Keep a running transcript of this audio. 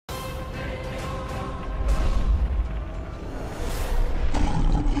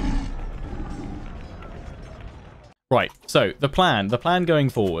Right, so the plan going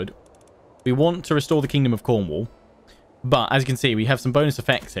forward, we want to restore the Kingdom of Cornwall, but as you can see, we have some bonus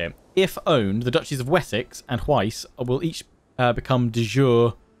effects here. If owned, the Duchies of Wessex and Hweiss will each become de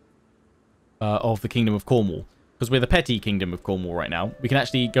jure of the Kingdom of Cornwall. Because we're the petty Kingdom of Cornwall right now, we can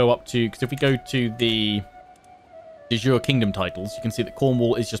actually go up to... Because if we go to the de jure kingdom titles, you can see that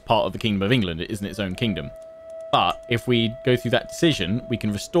Cornwall is just part of the Kingdom of England. It isn't its own kingdom. But if we go through that decision, we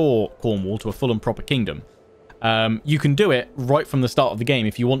can restore Cornwall to a full and proper kingdom. You can do it right from the start of the game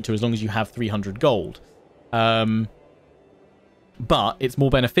if you want to, as long as you have 300 gold. But it's more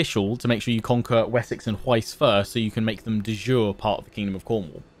beneficial to make sure you conquer Wessex and Hweiss first, so you can make them de jure part of the Kingdom of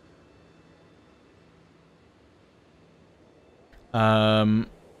Cornwall.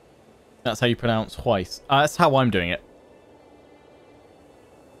 That's how you pronounce Hweiss. That's how I'm doing it.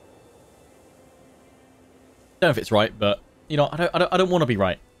 Don't know if it's right, but you know, I don't want to be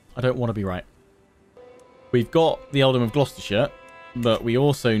right. I don't want to be right. We've got the Earldom of Gloucestershire, but we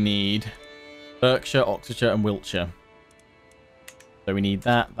also need Berkshire, Oxfordshire, and Wiltshire. So we need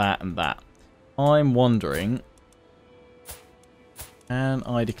that, that, and that. I'm wondering, can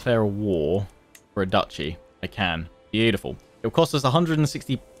I declare a war for a duchy? I can. Beautiful. It will cost us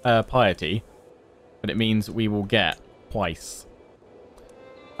 160 piety, but it means we will get twice.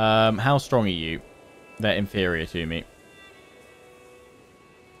 How strong are you? They're inferior to me.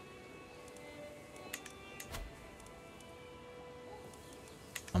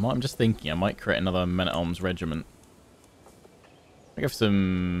 I'm just thinking I might create another men-at-arms regiment. I go for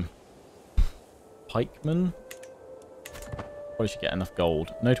some pikemen. Probably should get enough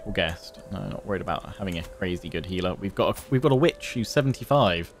gold. Notable guest. No, not worried about having a crazy good healer. We've got a witch who's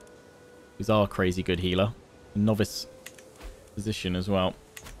 75, who's our crazy good healer. A novice position as well.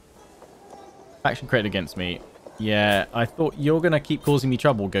 Faction created against me. Yeah, I thought you're gonna keep causing me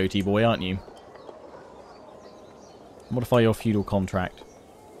trouble, goatee boy, aren't you? Modify your feudal contract.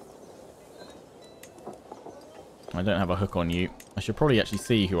 I don't have a hook on you. I should probably actually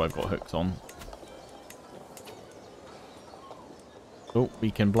see who I've got hooks on. Oh,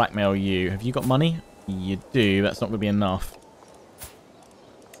 we can blackmail you. Have you got money? You do. That's not going to be enough.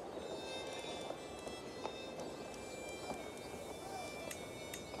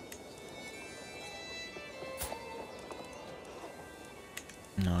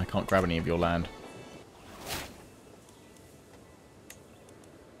 No, I can't grab any of your land.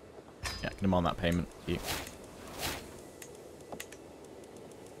 Yeah, I can demand that payment. Thank you.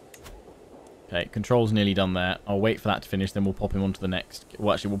 Okay, control's nearly done there. I'll wait for that to finish, then we'll pop him onto the next.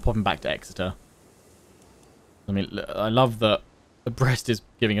 Well, actually, we'll pop him back to Exeter. I mean, I love that Brest is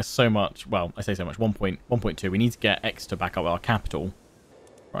giving us so much. Well, I say so much. 1.2. We need to get Exeter back up with our capital.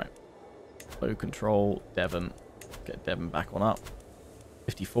 Right. Low control, Devon. Get Devon back on up.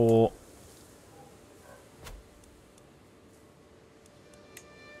 54.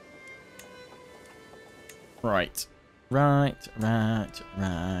 Right. Right.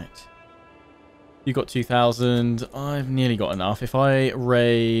 You got 2,000. I've nearly got enough. If I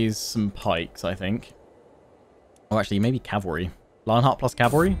raise some pikes, I think. Oh, actually, maybe cavalry. Lionheart plus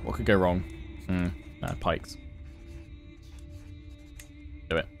cavalry? What could go wrong? No, pikes.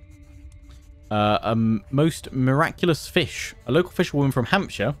 Do it. Most miraculous fish. A local fisherwoman from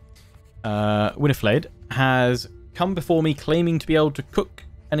Hampshire, Winifred, has come before me claiming to be able to cook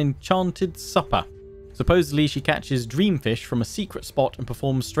an enchanted supper. Supposedly, she catches dreamfish from a secret spot and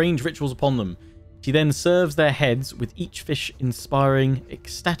performs strange rituals upon them. She then serves their heads, with each fish inspiring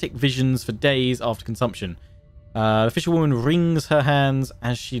ecstatic visions for days after consumption. The fisherwoman wrings her hands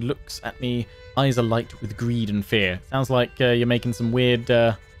as she looks at me, eyes alight with greed and fear. Sounds like you're making some weird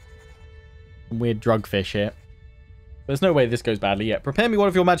drug fish here. There's no way this goes badly yet. Prepare me one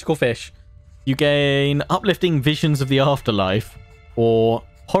of your magical fish. You gain uplifting visions of the afterlife, or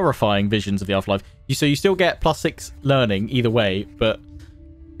horrifying visions of the afterlife. So you still get +6 learning either way, but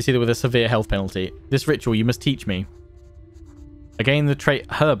it's either with a severe health penalty. This ritual you must teach me. I gain the trait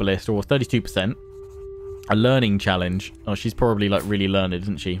Herbalist, or 32%. A learning challenge. Oh, she's probably like really learned,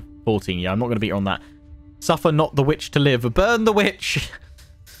 isn't she? 14. Yeah, I'm not going to beat her on that. Suffer not the witch to live. Burn the witch.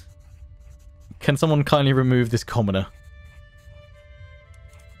 Can someone kindly remove this commoner?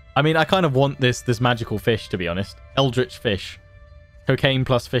 I mean, I kind of want this magical fish, to be honest. Eldritch fish. Cocaine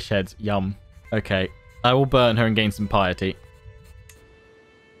plus fish heads. Yum. Okay. I will burn her and gain some piety.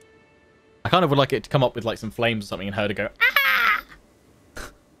 I kind of would like it to come up with like some flames or something and her to go, ah!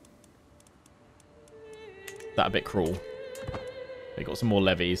 That a bit cruel. We got some more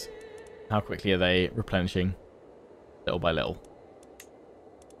levies. How quickly are they replenishing? Little by little.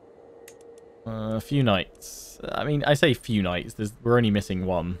 A few knights. I mean, I say few knights. We're only missing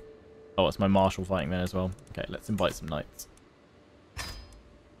one. Oh, it's my marshal fighting there as well. Okay, let's invite some knights.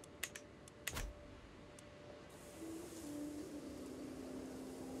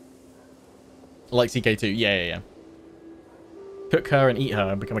 Like CK2. Yeah. Cook her and eat her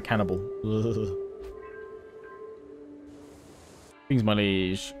and become a cannibal. Ugh. King's my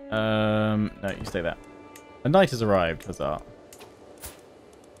liege. No, you stay there. A knight has arrived. Huzzah.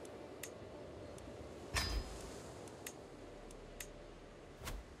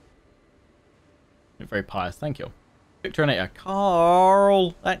 You're very pious. Thank you. Victorinator.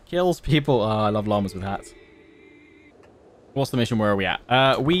 Carl! That kills people. Oh, I love llamas with hats. What's the mission? Where are we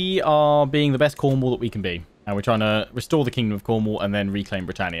at? We are being the best Cornwall that we can be. And we're trying to restore the Kingdom of Cornwall and then reclaim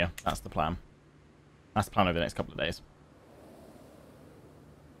Britannia. That's the plan. That's the plan over the next couple of days.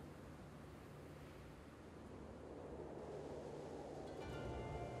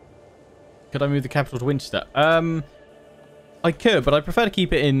 Could I move the capital to Winchester? I could, but I prefer to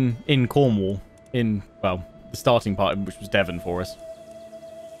keep it in Cornwall. In, well, the starting part, which was Devon for us.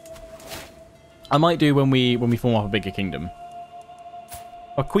 I might do when we form up a bigger kingdom.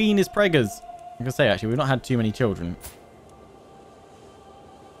 Our queen is preggers. I can say, actually, we've not had too many children.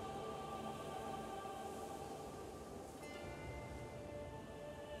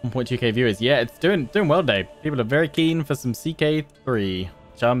 .2k viewers. Yeah, it's doing well today. People are very keen for some CK3,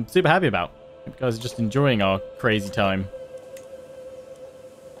 which I'm super happy about. You guys are just enjoying our crazy time.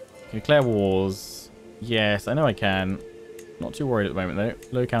 Declare wars. Yes, I know I can. Not too worried at the moment,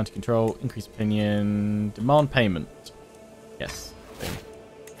 though. Low counter control. Increase opinion. Demand payment. Yes.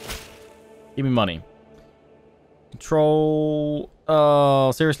 Give me money. Control.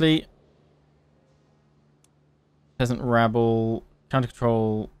 Oh, seriously? Peasant rabble. Counter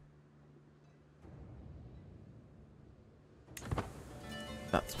control.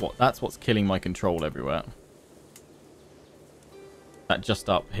 That's what's killing my control everywhere. That just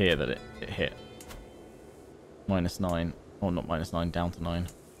up here that it hit. -9. Oh, not -9, down to 9.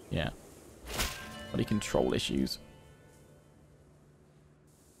 Yeah. Bloody control issues.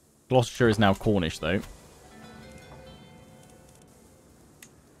 Gloucestershire is now Cornish, though.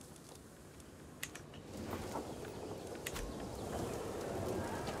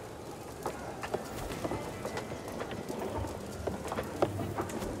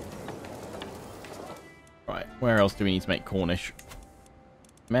 Right, where else do we need to make Cornish?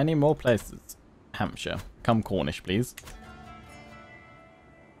 Many more places. Hampshire. Come Cornish, please.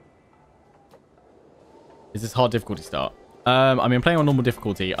 Is this hard difficulty start? I mean, I'm playing on normal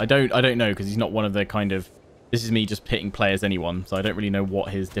difficulty. I don't know, because he's not one of the kind of... This is me just pitting play as anyone, so I don't really know what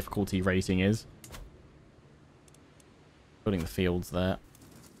his difficulty rating is. Building the fields there.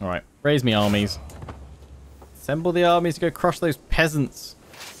 Alright, raise me armies. Assemble the armies to go crush those peasants.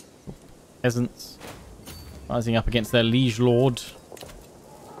 Peasants. Rising up against their liege lord.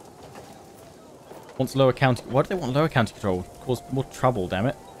 Wants lower county... Why do they want lower county control? Cause more trouble, damn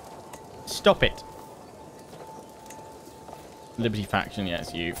it. Stop it. Liberty faction, yeah,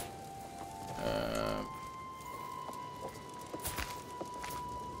 it's you.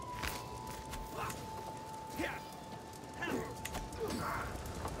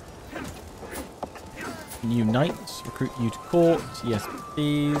 New knights. Recruit you to court. Yes,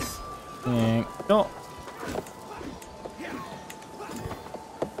 please. Got.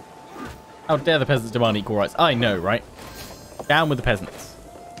 How dare the peasants demand equal rights? I know, right? Down with the peasants.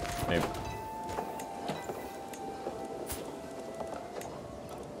 No.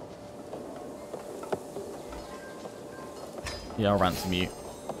 Yeah, I'll ransom you.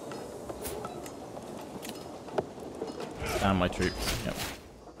 Stand my troops. Yep.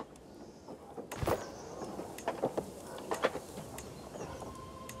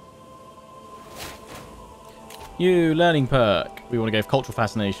 New learning perk. We want to go for cultural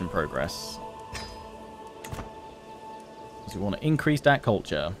fascination progress. Because we want to increase that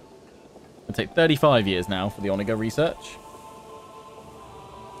culture. It'll take 35 years now for the Onega research.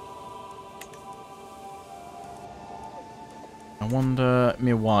 I wonder,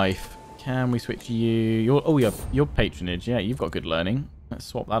 my wife, can we switch you? Your patronage. Yeah, you've got good learning. Let's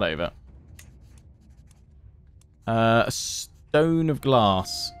swap that over. A stone of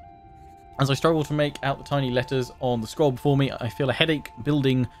glass. As I struggle to make out the tiny letters on the scroll before me, I feel a headache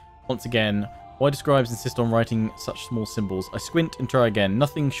building once again. Why do scribes insist on writing such small symbols? I squint and try again.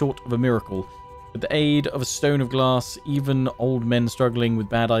 Nothing short of a miracle. With the aid of a stone of glass, even old men struggling with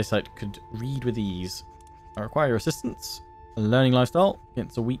bad eyesight could read with ease. I require your assistance. A learning lifestyle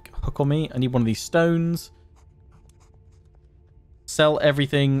against a weak hook on me. I need one of these stones. Sell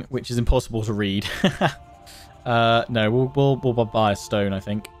everything which is impossible to read. No, we'll buy a stone, I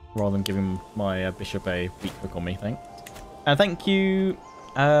think, rather than giving my bishop a weak hook on me. Thanks. And thank you,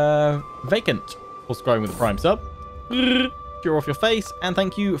 Vacant for subscribing with a Prime sub. You're off your face. And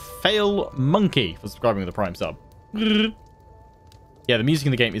thank you, Fail Monkey, for subscribing with a Prime sub. Yeah, the music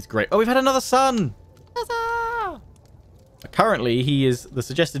in the game is great. Oh, we've had another son. Huzzah! Currently, the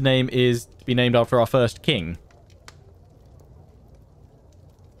suggested name is to be named after our first king.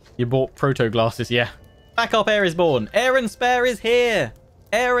 You bought proto glasses, yeah. Back up, Heir is born. Heir and Spare is here.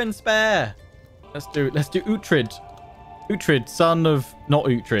 Heir and Spare. Let's do Uhtred. Uhtred, son of not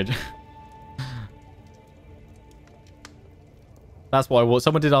Uhtred. That's what I want.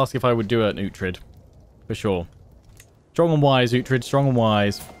 Someone did ask if I would do an Uhtred. For sure. Strong and wise, Uhtred. Strong and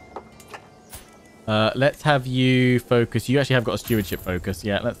wise. Let's have you focus. You actually have got a stewardship focus.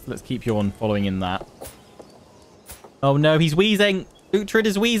 Yeah, let's keep you on following in that. Oh no, he's wheezing. Uhtred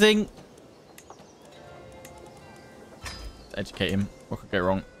is wheezing. Let's educate him. What could go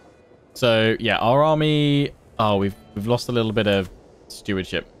wrong? So yeah, our army. Oh, we've lost a little bit of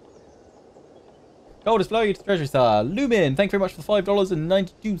stewardship. Gold is flowing to Treasury Star. Lumin, thank you very much for the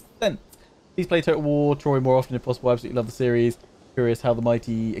 $5.92. Please play Total War Troy more often if possible. I absolutely love the series. Curious how the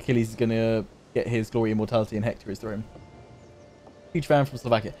mighty Achilles is going to get his glory, immortality, and Hector is through him. Huge fan from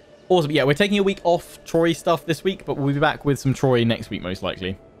Slovakia. Awesome. Yeah, we're taking a week off Troy stuff this week, but we'll be back with some Troy next week, most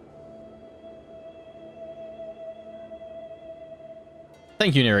likely.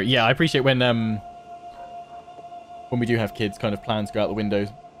 Thank you, Nero. Yeah, I appreciate when we do have kids, kind of plans go out the window.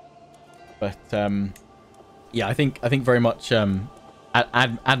 But yeah, I think very much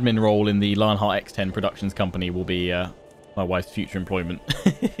admin role in the Lionheart X10 Productions company will be my wife's future employment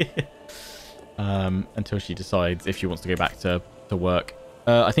until she decides if she wants to go back to work.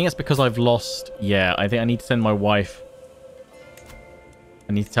 I think that's because I've lost... Yeah, I think I need to send my wife...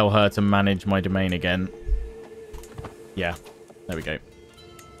 I need to tell her to manage my domain again. Yeah, there we go.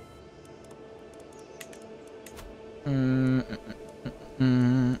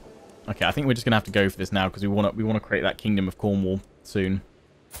 Okay, I think we're just gonna have to go for this now because we want to create that Kingdom of Cornwall soon.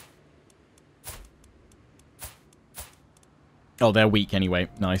 Oh, they're weak anyway.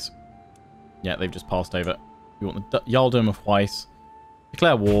 Nice. Yeah, they've just passed over. We want the Jarldom of Weiss.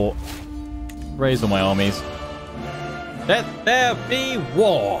 Declare war. Raise all my armies. Let there be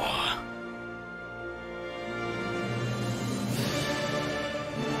war.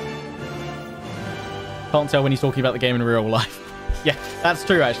 Can't tell when he's talking about the game in real life. Yeah, that's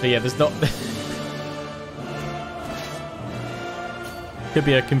true, actually. Yeah, there's not... Could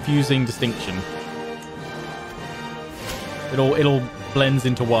be a confusing distinction. It all blends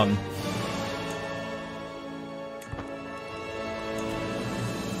into one.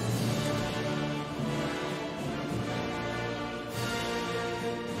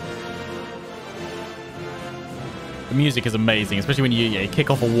 The music is amazing, especially when you kick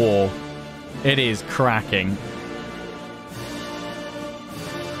off a war. It is cracking.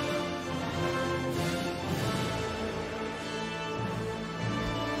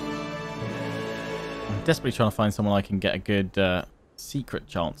 I'm desperately trying to find someone I can get a good secret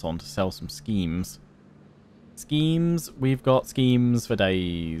chance on to sell some schemes. Schemes? We've got schemes for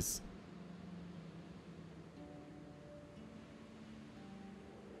days.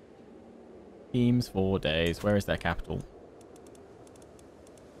 Schemes for days. Where is their capital?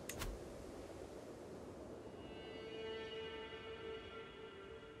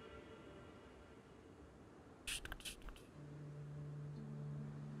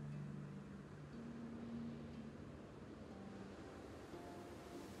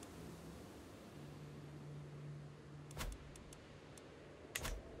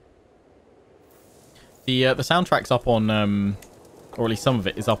 The soundtrack's up on, or at least some of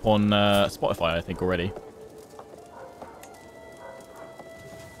it is up on Spotify, I think, already.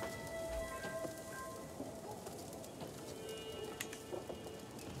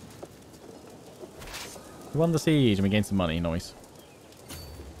 We won the siege and we gained some money. Nice.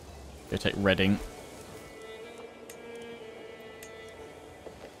 Go take Reading.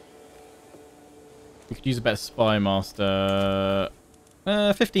 We could use a better spy master.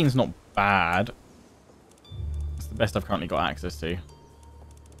 15's not bad. It's the best I've currently got access to.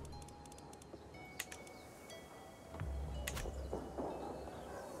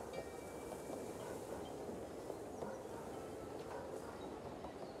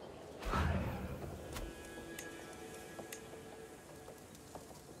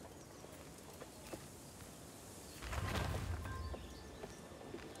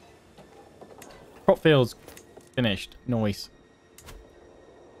 Crop fields finished. Nice.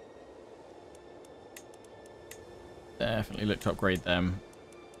 Definitely look to upgrade them.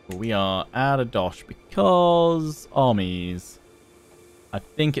 But we are out of dosh because armies. I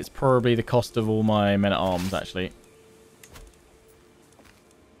think it's probably the cost of all my men at arms, actually.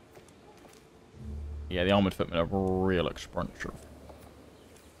 Yeah, the armored footmen are real expensive.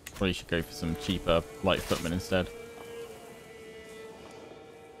 Probably should go for some cheaper light footmen instead.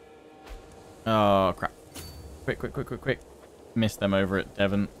 Oh, crap. Quick, quick, quick, quick, quick. Missed them over at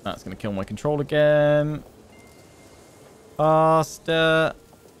Devon. That's going to kill my control again. Faster.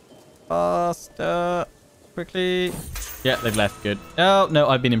 Faster. Quickly. Yeah, they've left. Good. Oh, no,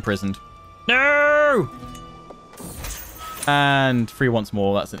 I've been imprisoned. No! And free once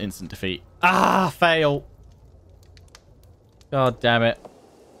more. That's an instant defeat. Ah, fail. God damn it.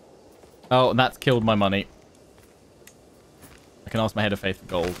 Oh, and that's killed my money. I can ask my head of faith for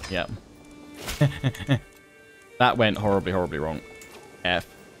gold. Yeah. That went horribly, horribly wrong. F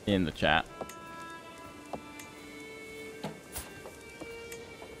in the chat.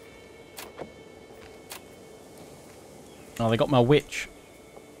 Oh, they got my witch.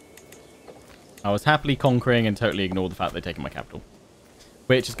 I was happily conquering and totally ignored the fact they'd taken my capital.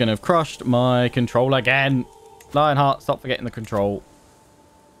 Which is going to have crushed my control again. Lionheart, stop forgetting the control.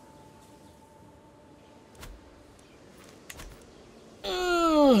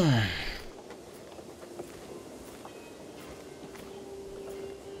 I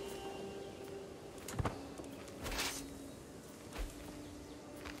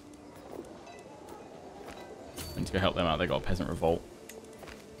need to go help them out. They got a peasant revolt.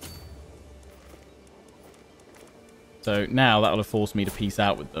 So now that'll have forced me to peace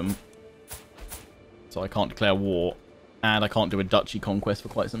out with them. So I can't declare war. And I can't do a duchy conquest for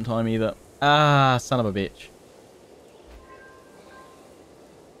quite some time either. Ah, son of a bitch.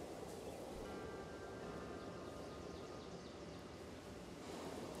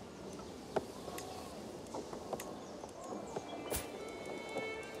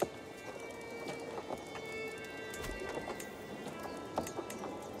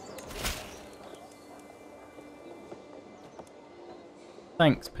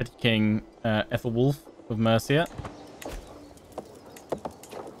 Thanks, Petty King Ethelwulf of Mercia.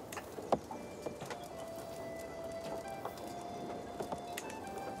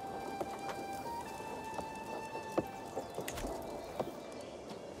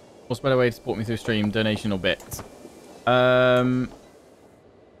 What's a better way to support me through stream? Donation or bits?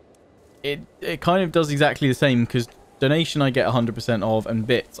 It kind of does exactly the same, because donation I get 100% of, and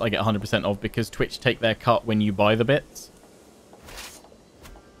bits I get 100% of, because Twitch take their cut when you buy the bits.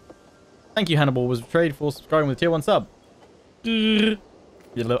 Thank you, Hannibal was betrayed for subscribing with a tier 1 sub. There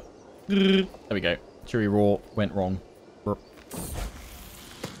we go. Cheery Raw went wrong.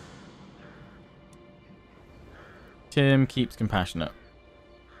 Tim keeps compassionate.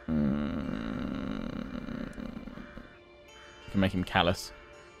 We can make him callous.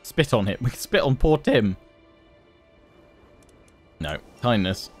 Spit on him. We can spit on poor Tim. No.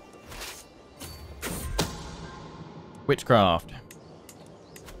 Kindness. Witchcraft.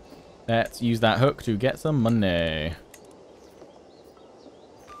 Let's use that hook to get some money.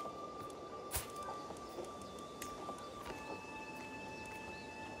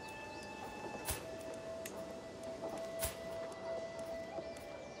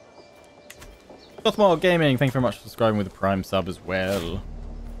 Gothmore Gaming, thank you very much for subscribing with a Prime sub as well.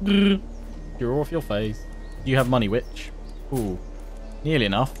 You're off your face. Do you have money, witch? Ooh. Nearly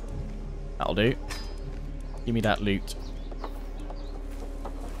enough. That'll do. Give me that loot.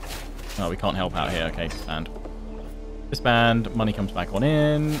 Oh, we can't help out here. Okay, disband. Disband. Money comes back on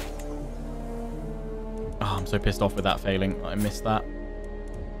in. Oh, I'm so pissed off with that failing. I missed that.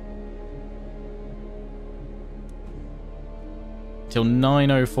 Till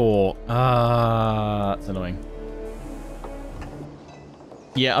 9:04. Ah, that's annoying.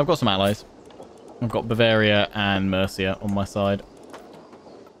 Yeah, I've got some allies. I've got Bavaria and Mercia on my side.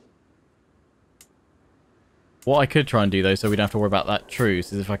 What I could try and do, though, so we don't have to worry about that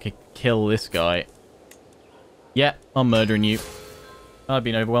truce, is if I could kill this guy. Yeah, I'm murdering you. I've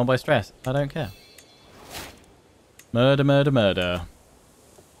been overwhelmed by stress. I don't care. Murder, murder, murder.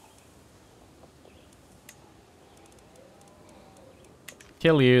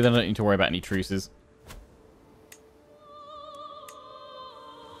 Kill you, then I don't need to worry about any truces.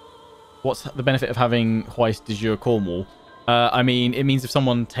 What's the benefit of having Huis de jure Cornwall? I mean, it means if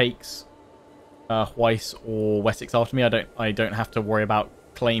someone takes Huis or Wessex after me, I don't have to worry about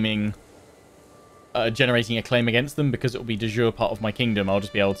claiming, generating a claim against them, because it will be de jure part of my kingdom. I'll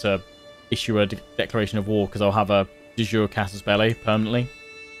just be able to issue a declaration of war because I'll have a de jure casus belli permanently.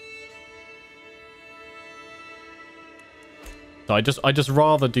 So I just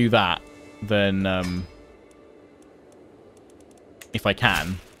rather do that than if I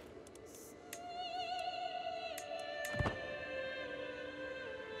can.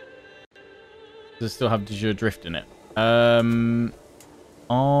 Does it still have de jure drift in it? I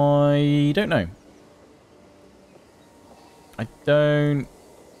don't know. I don't...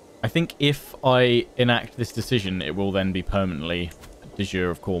 I think if I enact this decision, it will then be permanently de jure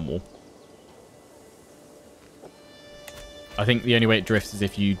of Cornwall. I think the only way it drifts is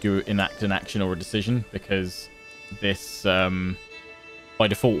if you do enact an action or a decision, because this, by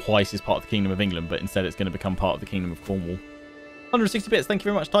default, Weiss is part of the Kingdom of England, but instead it's going to become part of the Kingdom of Cornwall. 160 bits, thank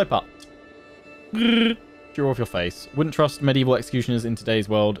you very much, Type Up. Draw off your face. Wouldn't trust medieval executioners in today's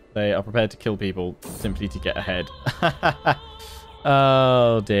world. They are prepared to kill people simply to get ahead.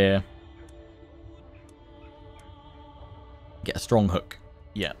 Oh, dear. Get a strong hook.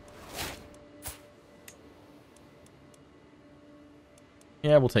 Yeah.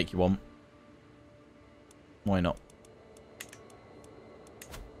 Yeah, we'll take you on. Why not?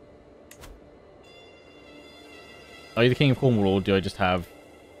 Are you the King of Cornwall, or do I just have...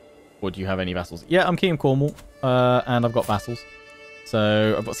 Or do you have any vassals? Yeah, I'm King of Cornwall, and I've got vassals.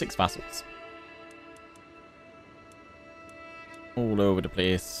 So, I've got 6 vassals. All over the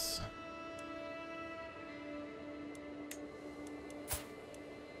place.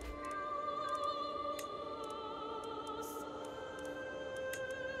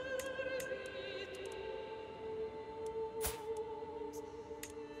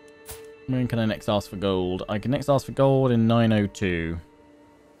 When can I next ask for gold? I can next ask for gold in 902.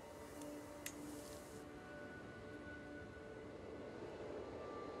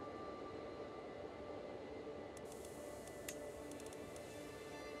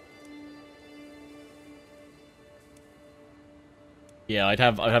 Yeah, I'd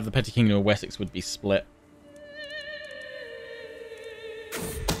have the Petty Kingdom of Wessex would be split.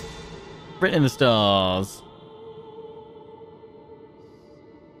 Written in the stars.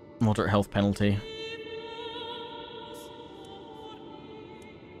 Moderate health penalty.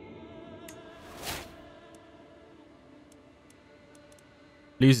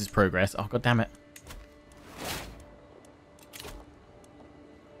 Loses progress. Oh, god damn it.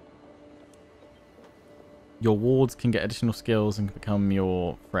 Your wards can get additional skills and become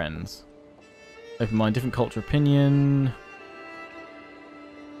your friends. Open mind, different culture, opinion.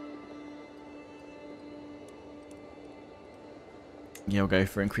 Yeah, we'll go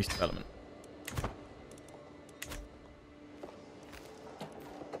for increased development.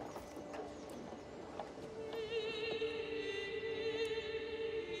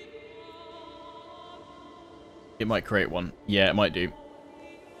 It might create one. Yeah, it might do.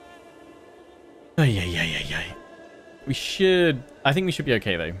 Oh, yeah. We should... I think we should be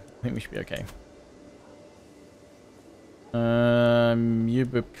okay, though. I think we should be okay. You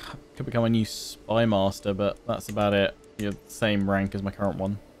could become a new spy master, but that's about it. You're the same rank as my current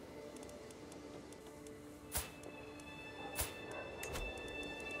one.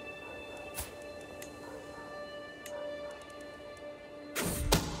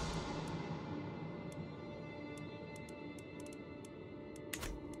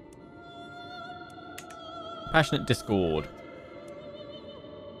 Passionate Discord.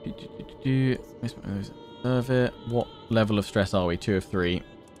 Observe it. What level of stress are we? 2 of 3.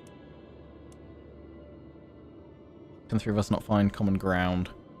 Can 3 of us not find common ground?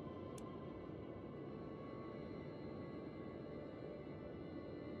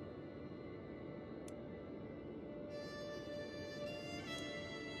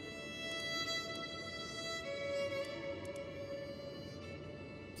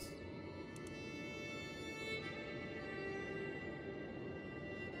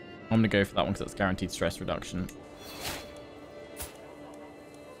 I'm going to go for that one because that's guaranteed stress reduction.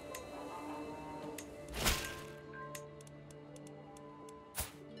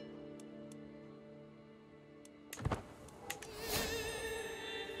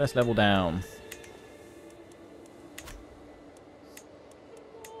 First level down.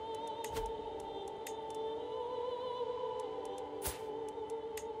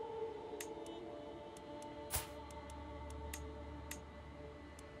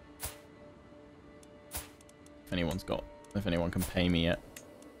 If anyone can pay me yet.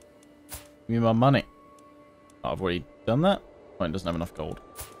 Give me my money. Oh, I've already done that. Oh, it doesn't have enough gold.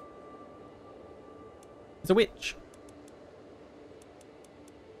 It's a witch.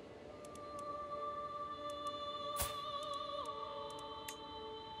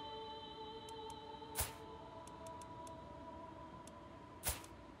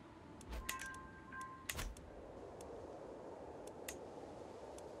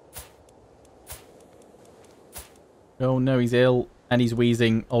 Oh no, he's ill and he's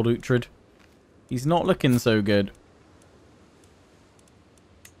wheezing, old Uhtred. He's not looking so good.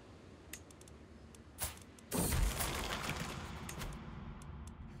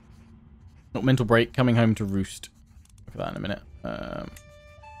 Not mental break, coming home to roost. Look at that in a minute.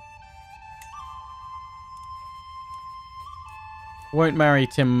 Won't marry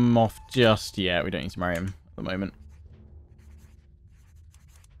Tim off just yet. We don't need to marry him at the moment.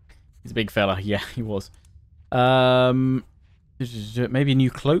 He's a big fella. Yeah, he was. Maybe a new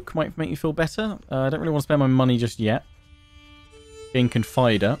cloak might make you feel better. I don't really want to spend my money just yet. Being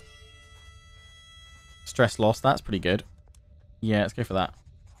Confider. Stress loss. That's pretty good. Yeah, let's go for that.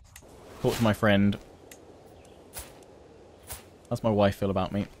 Talk to my friend. How's my wife feel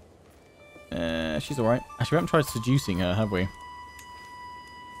about me? She's alright. Actually, we haven't tried seducing her, have we?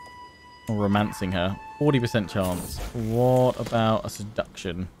 Or romancing her. 40% chance. What about a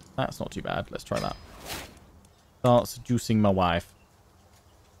seduction? That's not too bad. Let's try that. Start seducing my wife.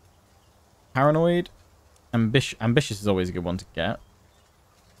 Paranoid. Ambitious is always a good one to get.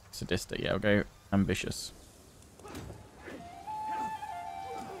 Sadistic. Yeah, I'll go ambitious.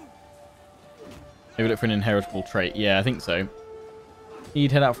 Maybe look for an inheritable trait. Yeah, I think so.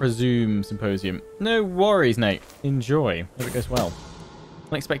 He'd head out for a Zoom symposium. No worries, Nate. Enjoy. Hope it goes well.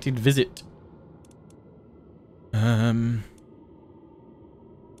 Unexpected visit.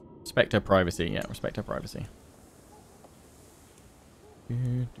 Respect her privacy. Yeah, respect her privacy.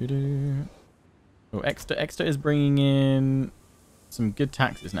 Oh, Exeter is bringing in some good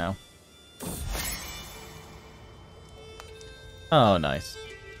taxes now. Oh, nice.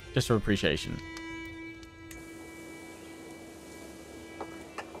 Just for appreciation.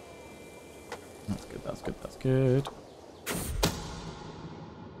 That's good, that's good, that's good.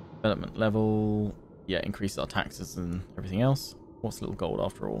 Development level. Yeah, increases our taxes and everything else. What's a little gold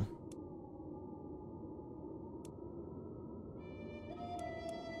after all?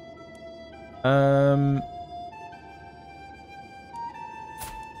 I'm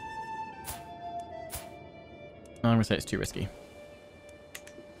gonna say it's too risky.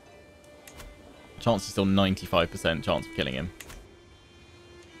 Chance is still 95% chance of killing him.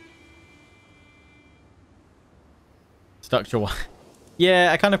 Structure.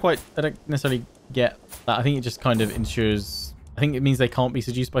 Yeah, I don't necessarily get that. I think it just kind of ensures. I think it means they can't be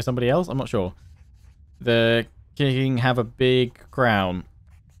seduced by somebody else. I'm not sure. The king have a big crown.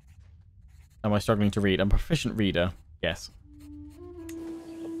 Am I struggling to read? I'm a proficient reader. Yes.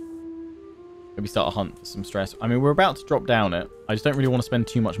 Maybe start a hunt for some stress. I mean, we're about to drop down it. I just don't really want to spend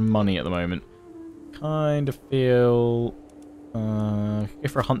too much money at the moment. Kind of feel...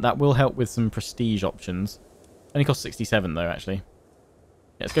 if for a hunt, that will help with some prestige options. Only costs 67 though, actually.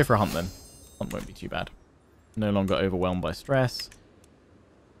 Yeah, let's go for a hunt then. Hunt won't be too bad. No longer overwhelmed by stress.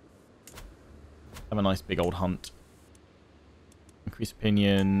 Have a nice big old hunt. Increase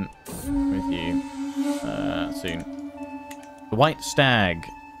opinion with you soon. The white stag.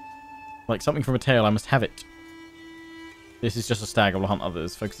 Like something from a tale, I must have it. This is just a stag. I will hunt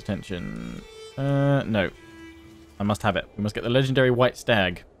others. Focus attention. No. I must have it. We must get the legendary white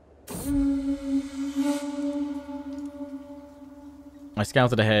stag. I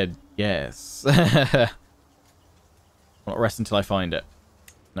scouted ahead. Yes. I'll not rest until I find it.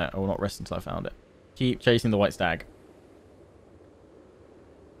 No, I will not rest until I found it. Keep chasing the white stag.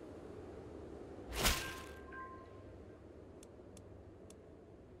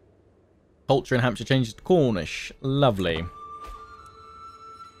 Culture in Hampshire changes to Cornish. Lovely.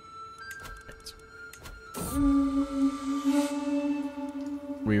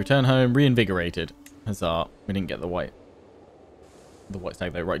 We return home reinvigorated. Huzzah. We didn't get the white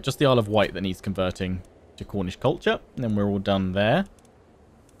stag though. Right, just the Isle of Wight that needs converting to Cornish culture. And then we're all done there.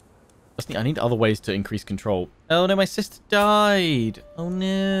 I need other ways to increase control. Oh no, my sister died. Oh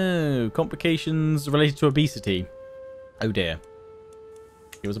no. Complications related to obesity. Oh dear.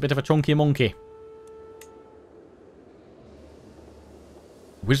 He was a bit of a chonky monkey.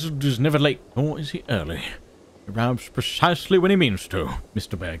 Wizard is never late, nor is he early. He arrives precisely when he means to,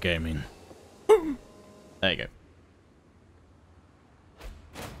 Mr. Bear Gaming. There you go.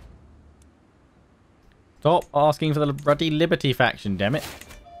 Stop asking for the Ruddy Liberty faction, damn it.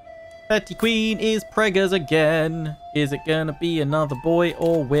 Betty Queen is preggers again. Is it gonna be another boy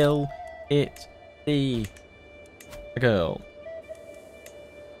or will it be a girl?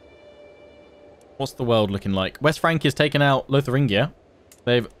 What's the world looking like? West Frank is taken out Lotharingia.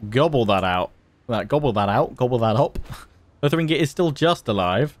 They've gobbled that out. Gobble that up. Lotharingia is still just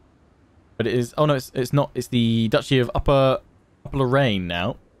alive. But it is... Oh no, it's not. It's the Duchy of Upper Lorraine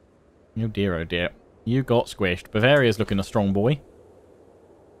now. Oh dear, oh dear. You got squished. Bavaria's looking a strong boy.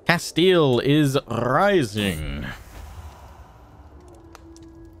 Castile is rising.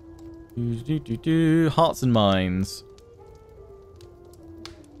 Hearts and minds.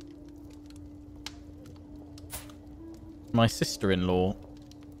 My sister-in-law.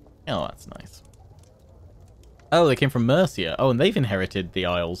 Oh, that's nice. Oh, they came from Mercia. Oh, and they've inherited the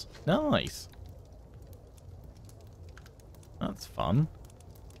Isles. Nice. That's fun.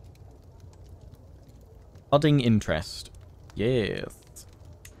 Budding interest. Yes.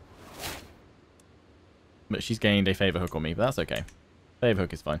 But she's gained a favour hook on me, but that's okay. Favour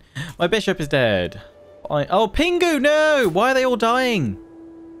hook is fine. My bishop is dead. Oh, Pingu, no! Why are they all dying?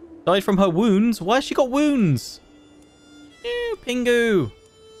 Died from her wounds? Why has she got wounds? Ew, Pingu.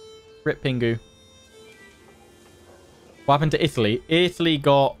 Rip Pingu. What happened to Italy? Italy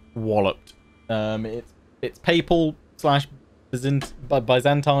got walloped. It's papal slash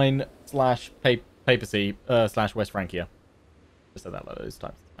Byzantine slash papacy slash West Francia. Just said that like those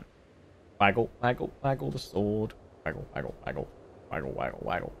times. Waggle, waggle, waggle the sword. Waggle, waggle, waggle. Waggle, waggle,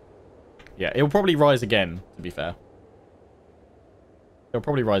 waggle. Yeah, it'll probably rise again, to be fair. It'll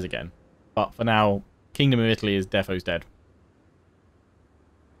probably rise again. But for now, Kingdom of Italy is defo's dead.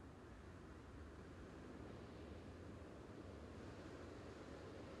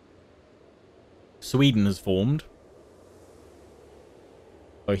 Sweden has formed.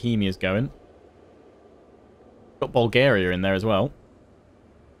 Bohemia's going. Got Bulgaria in there as well.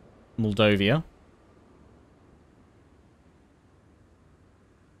 Moldova.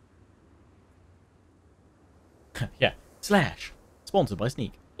 Yeah. Slash. Sponsored by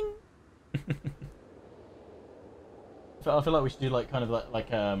Sneak. I feel like we should do like kind of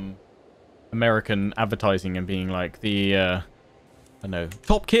like American advertising and being like the I don't know,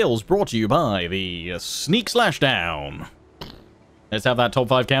 top kills brought to you by the Sneak Slashdown. Let's have that top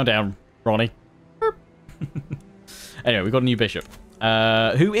 5 countdown, Ronnie. Anyway, we've got a new bishop.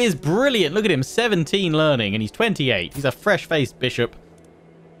 Who is brilliant. Look at him, 17 learning, and he's 28. He's a fresh-faced bishop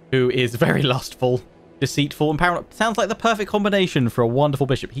who is very lustful, deceitful, and paranoid. Sounds like the perfect combination for a wonderful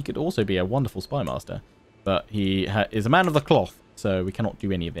bishop. He could also be a wonderful spy master, but he is a man of the cloth, so we cannot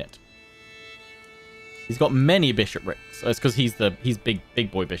do any of it. He's got many bishoprics. So it's because he's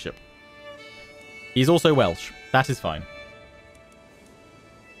big boy bishop. He's also Welsh. That is fine.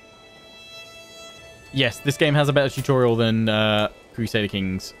 Yes, this game has a better tutorial than Crusader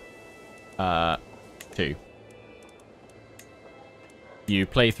Kings 2. You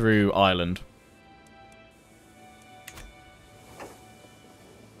play through Ireland.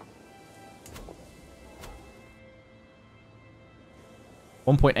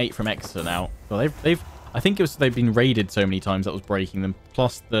 .8 from Exeter now. Well, I think they've been raided so many times that was breaking them.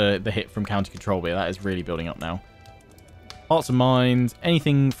 Plus the hit from counter control, but that is really building up now. Hearts and Minds,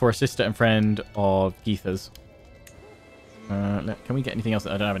 anything for a sister and friend of Geetha's. Can we get anything else?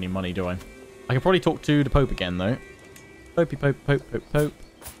 I don't have any money, do I? I can probably talk to the Pope again, though. Popey, Pope, Pope, Pope, Pope.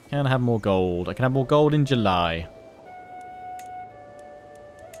 Can I have more gold? I can have more gold in July.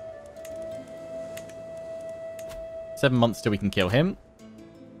 Seven months till we can kill him.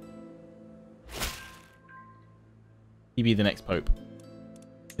 He be the next Pope.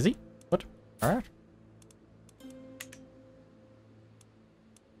 Is he? What? Alright.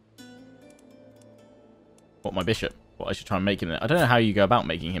 What, my bishop? What, I should try and make him... I don't know how you go about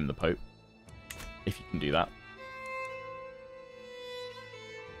making him the Pope. If you can do that.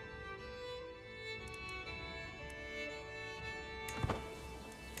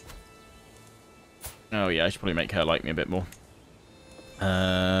 Oh yeah, I should probably make her like me a bit more.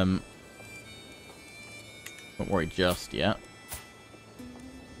 Don't worry just yet.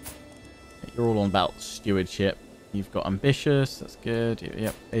 You're all on about stewardship. You've got ambitious, that's good.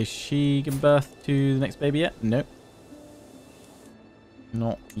 Yep. Is she giving birth to the next baby yet? Nope.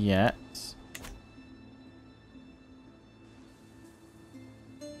 Not yet.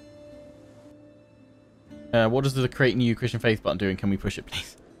 What does the create new Christian faith button do, and can we push it,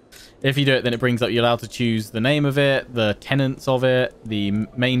 please? If you do it, then it brings up, you're allowed to choose the name of it, the tenets of it, the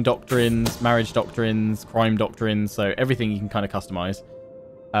main doctrines, marriage doctrines, crime doctrines, so everything you can kind of customize.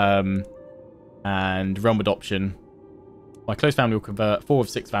 And realm adoption. My close family will convert. 4 of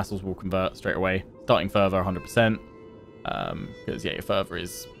 6 vassals will convert straight away. Starting further, 100%. Because, yeah, your further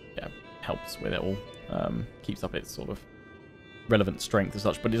is, yeah, helps with it all. Keeps up its sort of relevant strength as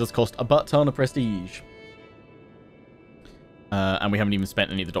such, but it does cost a butt ton of prestige. And we haven't even spent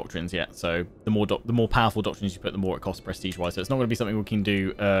any of the doctrines yet, so the more powerful doctrines you put, the more it costs prestige-wise. So it's not going to be something we can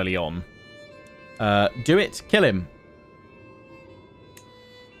do early on. Do it. Kill him.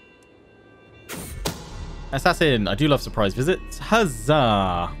 Assassin. I do love surprise visits.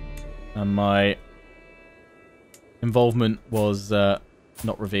 Huzzah! And my involvement was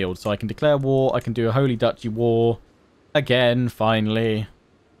not revealed. So I can declare war. I can do a Holy Duchy war. Again, finally.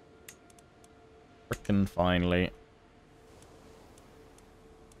 Frickin' finally.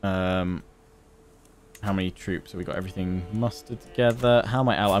 How many troops have we got? Everything mustered together. How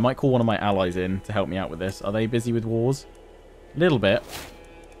my ally? I might call one of my allies in to help me out with this. Are they busy with wars? A little bit.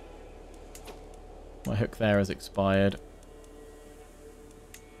 My hook there has expired.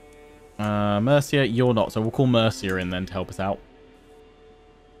 Mercia, you're not. So we'll call Mercia in then to help us out.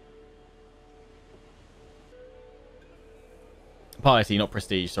 Piety, not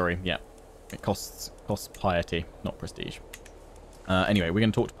prestige. Sorry. Yeah. It costs piety, not prestige. Anyway, we're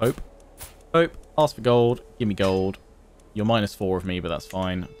going to talk to Pope. Pope, ask for gold. Give me gold. You're -4 of me, but that's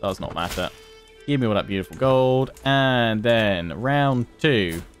fine. Does not matter. Give me all that beautiful gold. And then round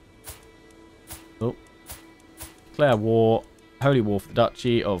 2. Oh. Declare war. Holy war for the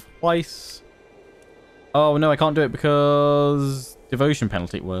Duchy of Weiss. Oh, no, I can't do it because... Devotion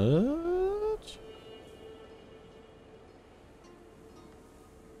penalty. What?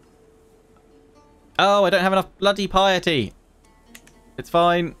 Oh, I don't have enough bloody piety. It's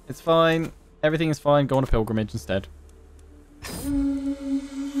fine. It's fine. Everything is fine. Go on a pilgrimage instead.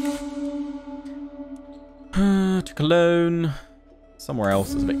 To Cologne. Somewhere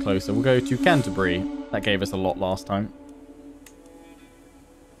else is a bit closer. We'll go to Canterbury. That gave us a lot last time.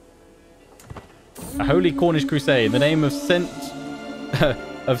 A holy Cornish crusade in the name of Saint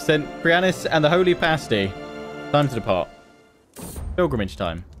Prianis and the Holy Pasty. Time to depart. Pilgrimage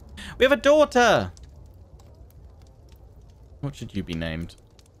time. We have a daughter. What should you be named?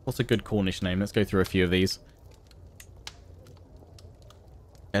 What's a good Cornish name? Let's go through a few of these.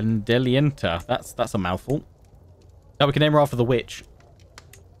 Endelienta. That's a mouthful. Oh, we can name her after the witch.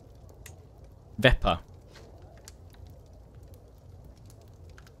 Vepa.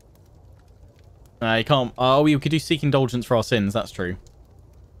 You can't... Oh, we could do seek indulgence for our sins. That's true.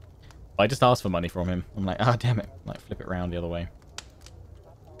 I just asked for money from him. I'm like, ah, damn it. Like, flip it around the other way.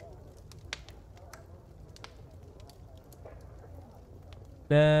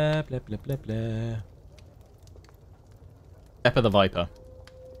 Blah, blah, blah, blah, blah. Pepper the Viper.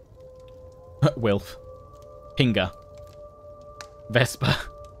 Wilf. Pinga. Vespa.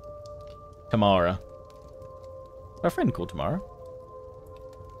 Tamara. Our friend called Tamara.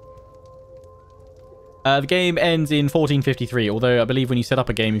 The game ends in 1453, although I believe when you set up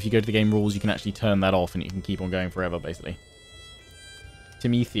a game, if you go to the game rules, you can actually turn that off and you can keep on going forever, basically.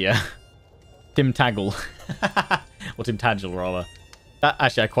 Timethia. Tim Taggle. Or Tim Tadgel, rather.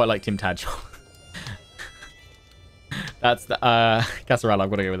 Actually, I quite like Tim Tadgel. That's the... Casserella, I've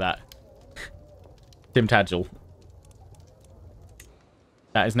got to go with that. Tim Tadgel.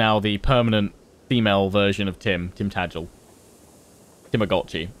 That is now the permanent female version of Tim. Tim Tadgel.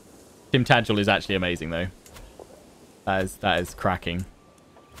 Timagotchi. Tim Tadgel is actually amazing, though. That is cracking.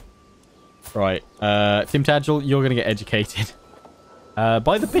 Right. Tim Tadgel, you're going to get educated.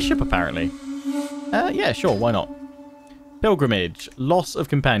 By the bishop, apparently. Yeah, sure. Why not? Pilgrimage. Loss of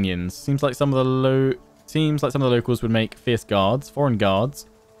companions. Seems like some of the locals would make fierce guards. Foreign guards.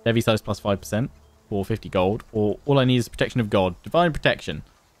 Levy size plus 5%. For 50 gold. Or all I need is protection of God. Divine protection.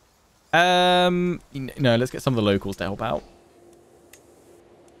 No, let's get some of the locals to help out.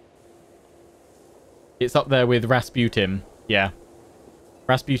 It's up there with Rasputin. Yeah.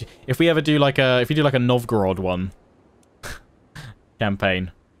 Rasputin. If we ever do like a... If you do like a Novgorod one...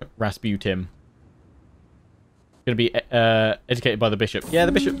 campaign. Rasputin. Going to be educated by the bishop. Yeah,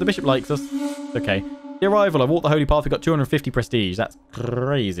 the bishop likes us. Okay. The arrival. I walked the holy path. We got 250 prestige. That's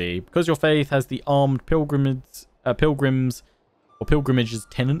crazy. Because your faith has the armed pilgrims or pilgrimage's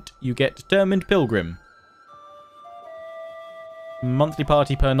tenant, you get determined pilgrim. Monthly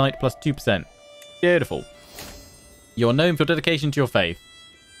party per night plus 2%. Beautiful. You're known for dedication to your faith.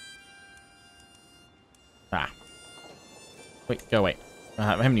 Ah. Wait, go away. I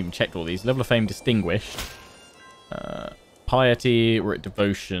haven't even checked all these. Level of fame distinguished. Piety, we're at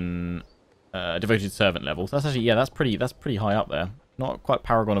devotion, devoted servant level. So that's actually, yeah, that's pretty high up there. Not quite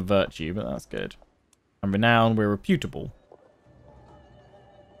paragon of virtue, but that's good. And renown, we're reputable.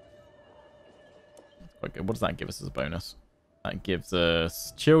 That's quite good. What does that give us as a bonus? That gives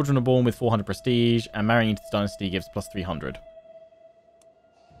us children are born with 400 prestige, and marrying into the dynasty gives plus 300.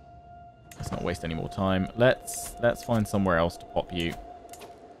 Let's not waste any more time. Let's find somewhere else to pop you,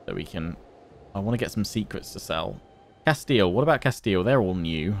 so we can. I want to get some secrets to sell. Castile. What about Castile? They're all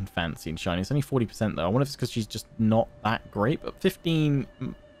new and fancy and shiny. It's only 40% though. I wonder if it's because she's just not that great. But 15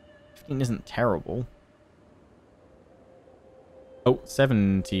 isn't terrible. Oh,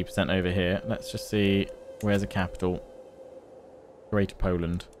 70% over here. Let's just see. Where's the capital? Greater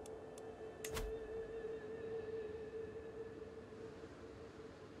Poland.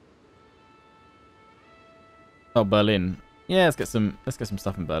 Oh, Berlin. Yeah, let's get some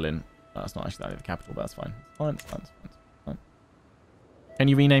stuff in Berlin. Oh, that's not actually the capital, but that's fine. It's fine. Can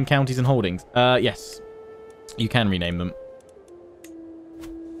you rename counties and holdings? Yes. You can rename them.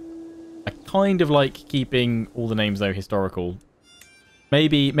 I kind of like keeping all the names though historical.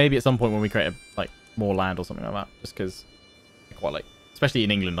 Maybe at some point when we create like more land or something like that, just because I quite like Especially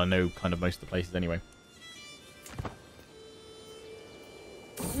in England, I know kind of most of the places anyway.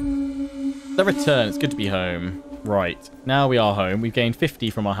 The return. It's good to be home. Right. Now we are home. We've gained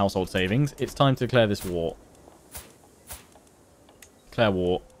 50 from our household savings. It's time to declare this war. Declare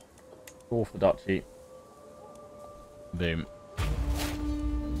war. War for the duchy. Boom.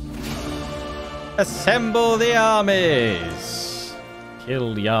 Assemble the armies!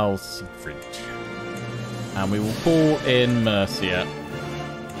 Kill Jarl Siegfried. And we will call in Mercia.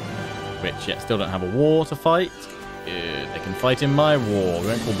 Which, yeah, still don't have a war to fight. Good. They can fight in my war. We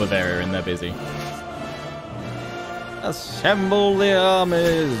won't call Bavaria in, they're busy. Assemble the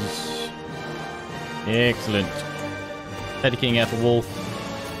armies! Excellent. Teddy King, Ethelwolf.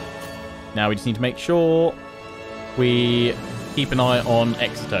 Now we just need to make sure we keep an eye on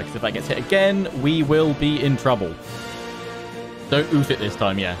Exeter, because if that gets hit again, we will be in trouble. Don't oof it this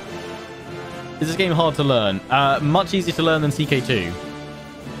time, yeah. Is this game hard to learn? Much easier to learn than CK2.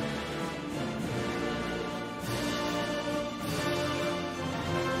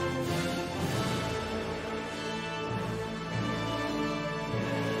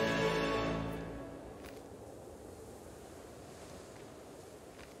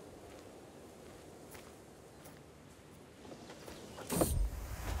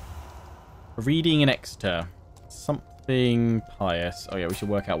 Reading in Exeter. Something pious. Oh yeah, we should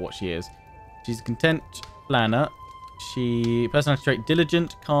work out what she is. She's a content planner. She personality trait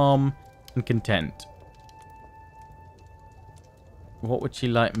diligent, calm, and content. What would she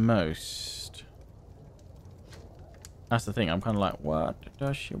like most? That's the thing. I'm kind of like, what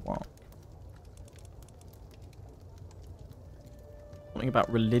does she want? Something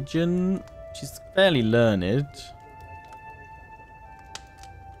about religion. She's fairly learned.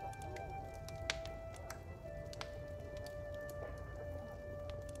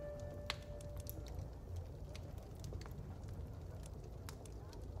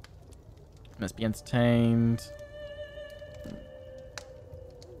 Let's be entertained.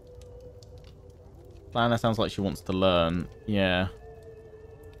 Lana sounds like she wants to learn. Yeah.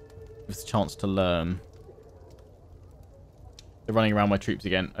 Give us a chance to learn. They're running around my troops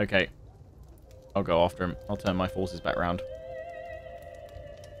again. Okay. I'll go after him. I'll turn my forces back round.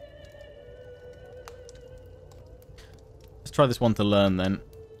 Let's try this one to learn then.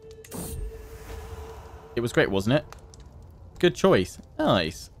 It was great, wasn't it? Good choice.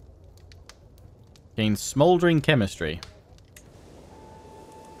 Nice. Gain Smouldering Chemistry.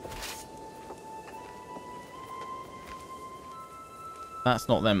 That's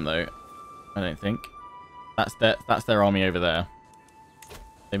not them though. I don't think. That's their army over there.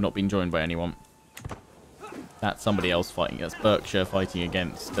 They've not been joined by anyone. That's somebody else fighting. That's Berkshire fighting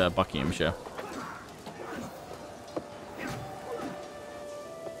against Buckinghamshire.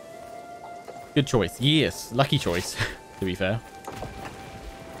 Good choice. Yes, lucky choice. To be fair.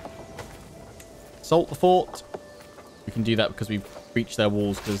 Assault the fort. We can do that because we've breached their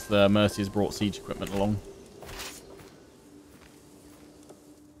walls because the Mercia's brought siege equipment along.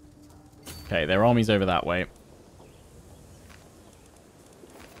 Okay, their army's over that way.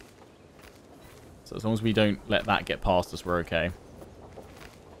 So as long as we don't let that get past us, we're okay.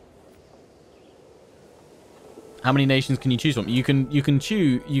 How many nations can you choose from? You can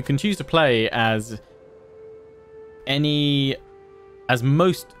choose to play as any. As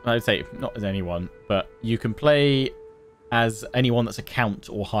most, I'd say, not as anyone, but you can play as anyone that's a count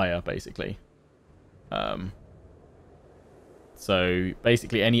or higher, basically. So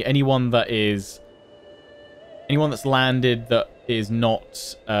basically, anyone that's landed that is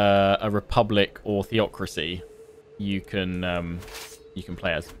not a republic or theocracy, you can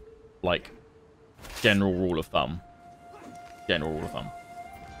play as, like, general rule of thumb. General rule of thumb.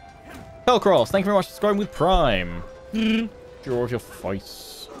 Pelcross, thank you very much for subscribing with Prime. Draw of your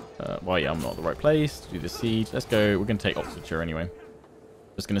face. Well, yeah, I'm not at the right place to do the siege. Let's go. We're going to take Oxfordshire anyway.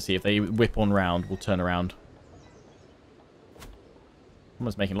 Just going to see if they whip on round. We'll turn around.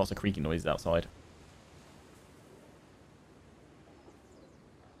 Someone's making lots of creaking noises outside.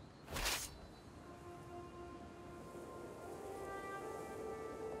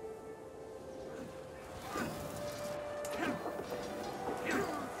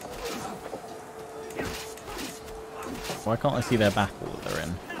 Why can't I see their battle that they're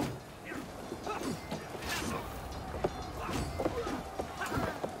in?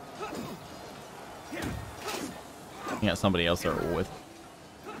 I think that's somebody else they're at war with.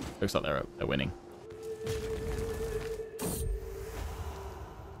 Looks like they're winning.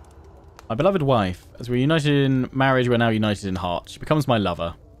 My beloved wife, as we're united in marriage, we're now united in heart. She becomes my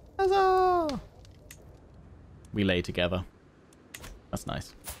lover. Huzzah! We lay together. That's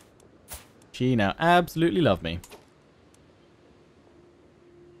nice. She now absolutely loves me.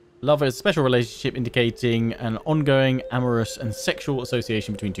 Love is a special relationship indicating an ongoing amorous and sexual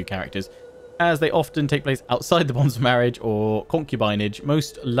association between two characters. As they often take place outside the bonds of marriage or concubinage,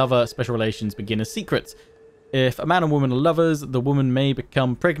 most lover special relations begin as secrets. If a man and woman are lovers, the woman may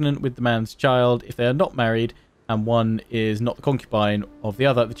become pregnant with the man's child. If they are not married and one is not the concubine of the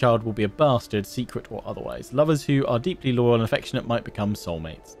other, the child will be a bastard, secret or otherwise. Lovers who are deeply loyal and affectionate might become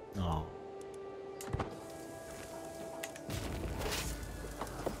soulmates. Oh.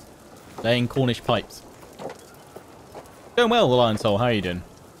 Laying Cornish pipes. Going well, the Lion Soul. How are you doing?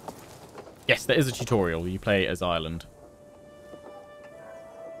 Yes, there is a tutorial. You play as Ireland.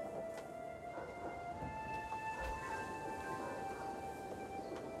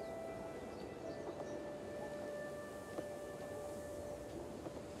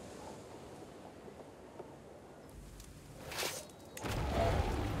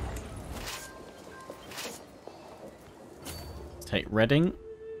 Let's take Reading.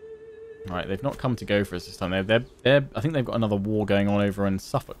 Right, they've not come to go for us this time. I think they've got another war going on over in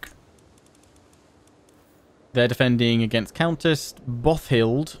Suffolk. They're defending against Countess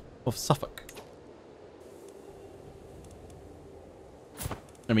Bothhild of Suffolk.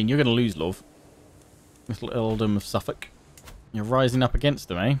 I mean, you're going to lose, love. Little earldom of Suffolk. You're rising up against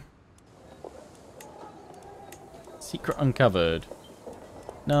them, eh? Secret uncovered.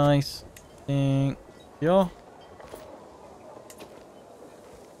 Nice. Thank you.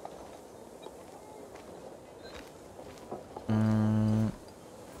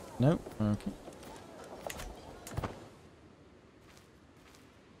 No. Okay.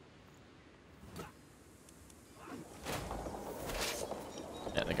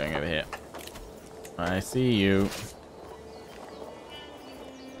 Yeah, they're going over here. I see you.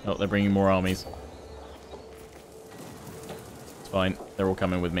 Oh, they're bringing more armies. It's fine. They're all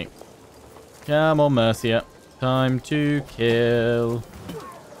coming with me. Come on, Mercia. Time to kill.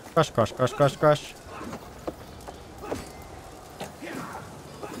 Crush, crush, crush, crush, crush.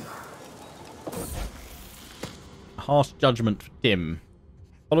 Harsh judgment for Tim.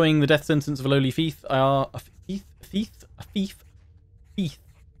 Following the death sentence of a lowly thief, I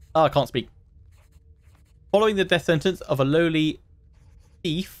can't speak. Following the death sentence of a lowly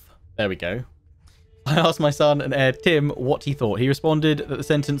thief, there we go. I asked my son and heir Tim what he thought. He responded that the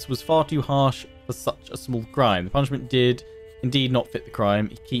sentence was far too harsh for such a small crime. The punishment did indeed not fit the crime.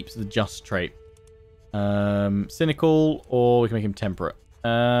 He keeps the just trait. Cynical, or we can make him temperate.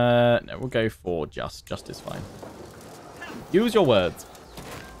 No, we'll go for just. Just is fine. Use your words.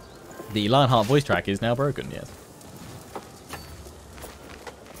 The Lionheart voice track is now broken, yes.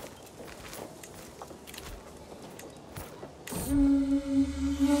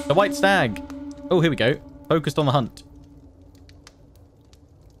 The White Stag. Oh, here we go. Focused on the hunt.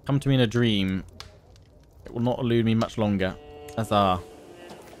 Come to me in a dream. It will not elude me much longer. Huzzah.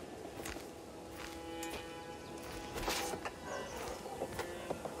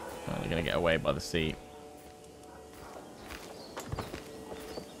 Oh, they're going to get away by the sea.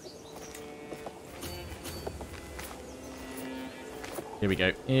 Here we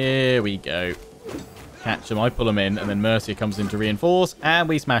go. Here we go. Catch them. I pull them in, and then Mercia comes in to reinforce, and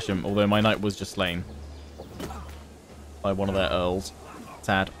we smash them. Although my knight was just slain by one of their earls.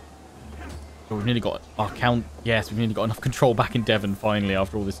 Sad. But we've nearly got our count. Yes, we've nearly got enough control back in Devon finally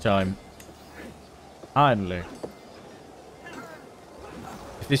after all this time. Finally.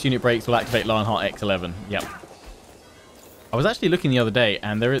 If this unit breaks, we'll activate Lionheart X11. Yep. I was actually looking the other day,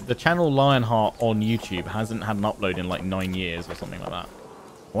 and the channel Lionheart on YouTube hasn't had an upload in like 9 years or something like that.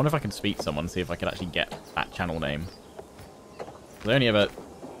 I wonder if I can speak to someone and see if I could actually get that channel name. I only ever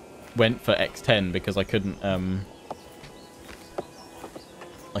went for X10 because I couldn't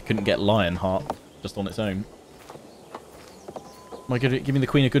get Lionheart just on its own. Am I giving the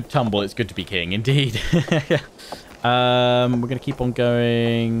Queen a good tumble? It's good to be king, indeed. We're going to keep on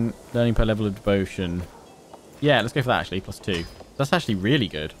going. Learning per level of devotion. Yeah, let's go for that actually. +2. That's actually really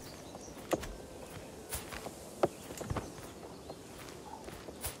good.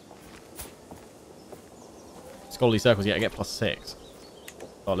 Scholarly circles, yeah, I get +6.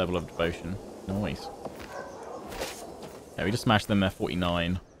 Our level of devotion. Nice. Yeah, we just smashed them there,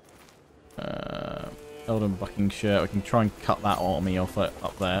 49. Eldon Buckinghamshire. We can try and cut that army off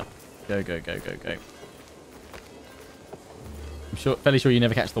up there. Go, go, go, go, go. I'm fairly sure you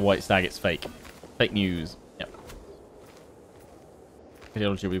never catch the White Stag. It's fake. Fake news. Yep.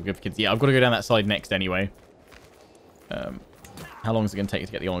 Ideology will be good for kids. Yeah, I've got to go down that side next anyway. How long is it going to take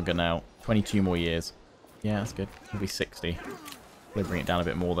to get the Onga now? 22 more years. Yeah, that's good. It'll be 60. We'll bring it down a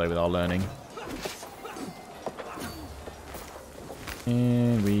bit more, though, with our learning.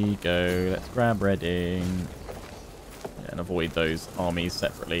 Here we go. Let's grab Reading. and avoid those armies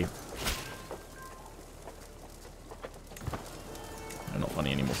separately. I'm not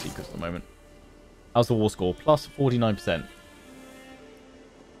finding any more secrets at the moment. How's the war score? Plus 49%.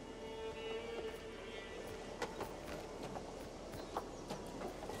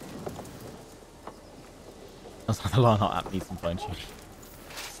 That's like the Lionheart app needs some fine tuning.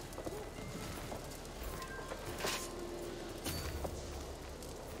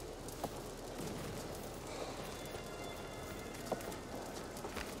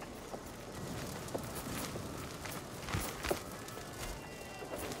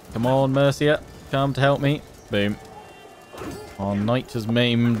 Come on, Mercia. Come to help me. Boom. Our knight has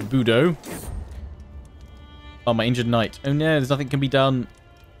maimed Budo. Oh, my injured knight. Oh no, there's nothing can be done.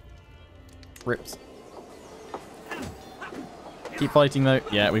 Rips. Keep fighting though.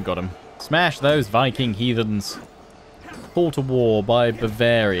 Yeah, we've got him. Smash those Viking heathens. Call to war by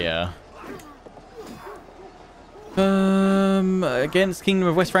Bavaria. Against Kingdom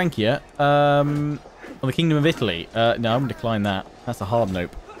of West Francia. Or the Kingdom of Italy. No, I'm going to decline that. That's a hard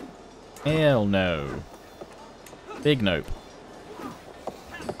nope. Hell no. Big nope.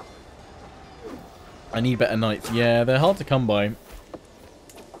 I need better knights. Yeah, they're hard to come by.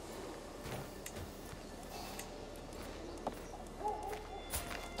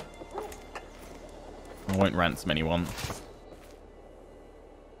 I won't ransom anyone.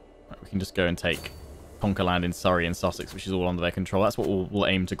 Right, we can just go and take conquer land in Surrey and Sussex, which is all under their control. That's what we'll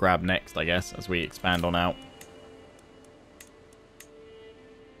aim to grab next, I guess, as we expand on out.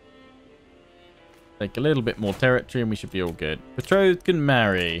 Take a little bit more territory and we should be all good. Betrothed can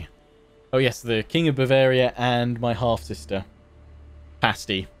marry. Oh yes, the King of Bavaria and my half-sister.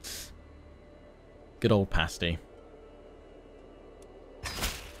 Pasty. Good old Pasty.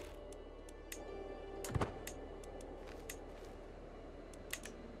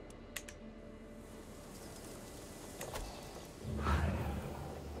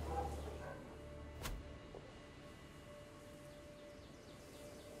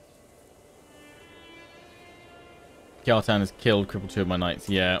 Kiartan has killed, crippled 2 of my knights.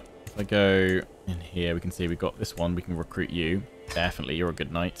 Yeah. If I go in here, we can see we've got this one. We can recruit you. Definitely, you're a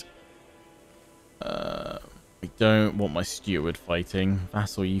good knight. We don't want my steward fighting.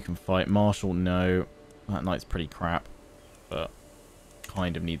 Vassal, you can fight. Marshal, no. That knight's pretty crap. But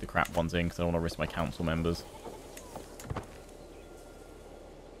kind of need the crap ones in because I don't want to risk my council members.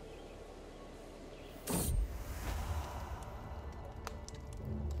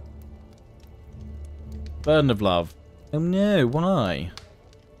 Burden of love. Oh no, why?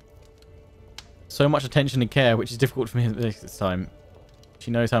 So much attention and care, which is difficult for me this time. She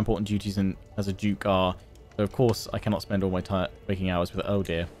knows how important duties as a duke are, so of course I cannot spend all my waking hours with her. Oh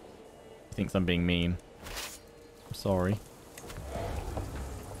dear. She thinks I'm being mean. I'm sorry. We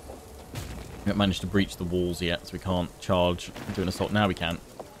haven't managed to breach the walls yet, so we can't charge and do an assault. Now we can.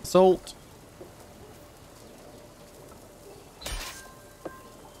 Assault!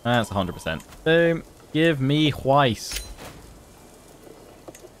 That's 100%. Boom. Give me Weiss.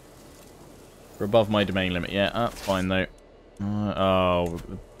 We're above my domain limit. Yeah, that's fine though.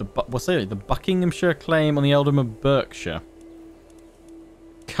 What's it? The Buckinghamshire claim on the Earldom of Berkshire.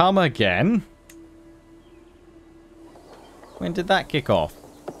 Come again? When did that kick off?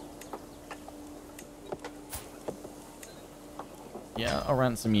 Yeah, I'll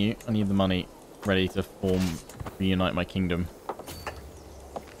ransom you. I need the money ready to reunite my kingdom.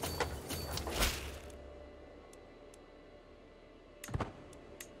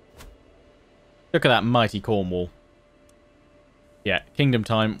 Look at that mighty Cornwall. Yeah, kingdom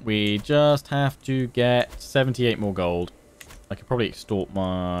time. We just have to get 78 more gold. I could probably extort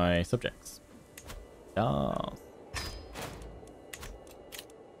my subjects. Ah.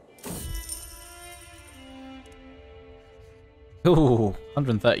 Ooh,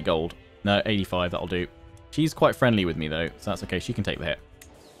 130 gold. No, 85, that'll do. She's quite friendly with me, though, so that's okay. She can take the hit.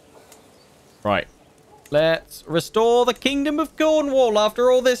 Right. Let's restore the Kingdom of Cornwall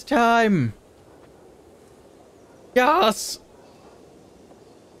after all this time. Yes!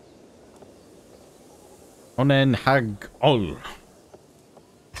 Onen Hag Ol.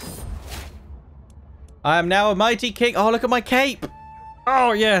 I am now a mighty king. Oh, look at my cape.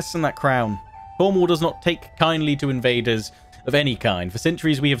 Oh, yes, and that crown. Cornwall does not take kindly to invaders of any kind. For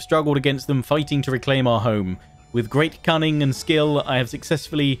centuries, we have struggled against them, fighting to reclaim our home. With great cunning and skill, I have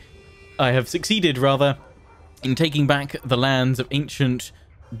succeeded, in taking back the lands of ancient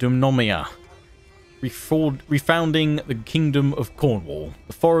Dumnomia, refounding the Kingdom of Cornwall.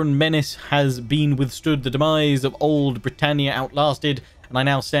 The foreign menace has been withstood, the demise of old Britannia outlasted, and I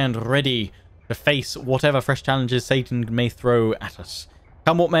now stand ready to face whatever fresh challenges Satan may throw at us.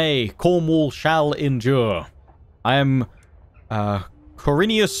 Come what may, Cornwall shall endure. I am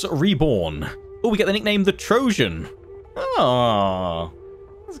Corinius Reborn. Oh, we get the nickname the Trojan. Oh,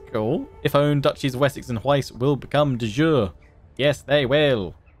 that's cool. If owned, duchies of Wessex and Hesse will become de jure. Yes, they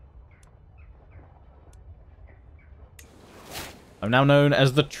will. I'm now known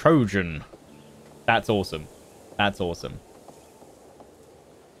as the Trojan. That's awesome. That's awesome.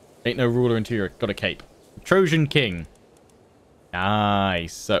 Ain't no ruler until you're got a cape. Trojan King.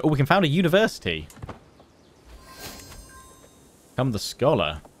 Nice. So, oh, we can found a university. Become the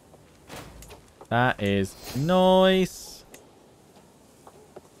scholar. That is nice.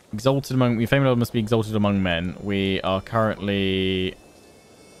 Exalted among... We famed must be exalted among men. We are currently...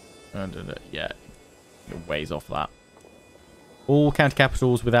 yeah. Ways off that. All county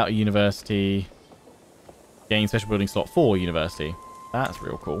capitals without a university. Gain special building slot for university. That's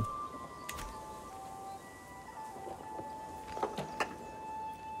real cool.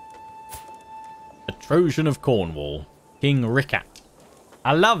 The Trojan of Cornwall. King Rickat.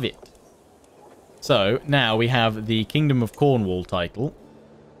 I love it. So, now we have the Kingdom of Cornwall title.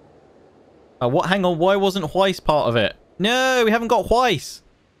 What? Hang on, why wasn't Hesse part of it? No, we haven't got Hesse.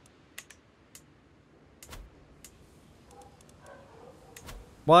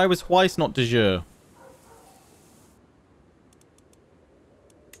 Why was Hesse not de jure?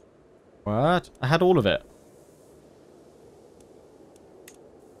 What? I had all of it.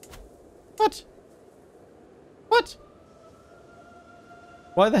 What? What?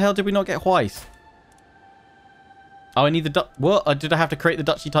 Why the hell did we not get Hesse? Oh, I need the what? Did I have to create the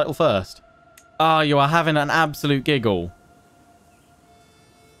duchy title first? Ah, you are having an absolute giggle.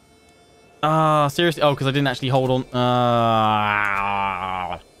 Ah, seriously? Oh, because I didn't actually hold on.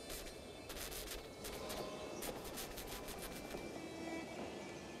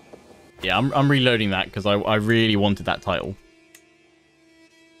 Yeah, I'm reloading that because I really wanted that title.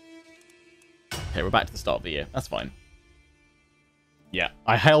 Okay, we're back to the start of the year. That's fine. Yeah,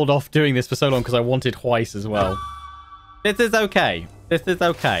 I held off doing this for so long because I wanted Hesse as well. This is okay. This is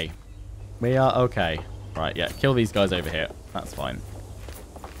okay. We are okay. Right, yeah, kill these guys over here. That's fine.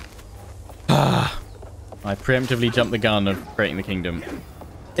 I preemptively jumped the gun of creating the kingdom.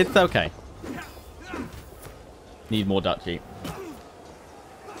 It's okay. Need more duchy.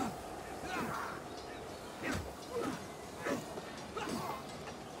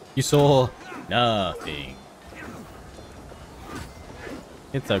 You saw nothing.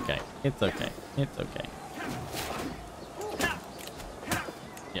 It's okay. It's okay. It's okay.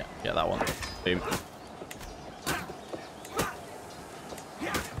 Yeah, get that one. Boom.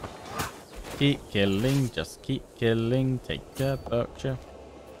 Keep killing, just keep killing. Take a butcher.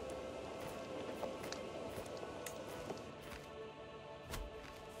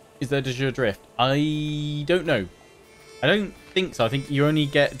 Is there de jure drift? I don't know. I don't think so. I think you only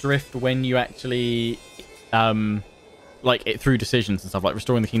get drift when you actually, like it through decisions and stuff, like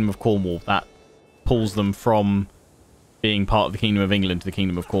restoring the Kingdom of Cornwall. That pulls them from being part of the Kingdom of England to the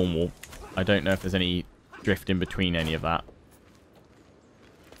Kingdom of Cornwall. I don't know if there's any drift in between any of that.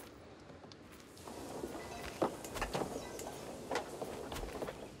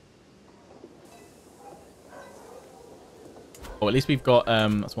 Oh, at least we've got,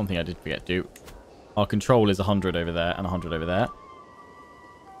 that's one thing I did forget to do. Our control is 100 over there and 100 over there.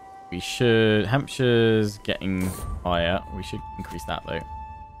 We should... Hampshire's getting higher. We should increase that, though.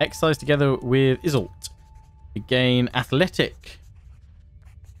 Exercise together with Isolt. We gain athletic.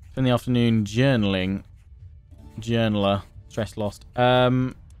 Spend the afternoon journaling. Journaler. Stress lost.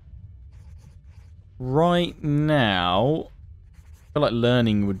 Right now, I feel like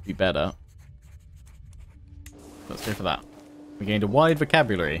learning would be better. Let's go for that. We gained a wide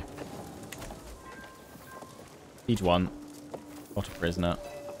vocabulary. Siege 1. Got a prisoner.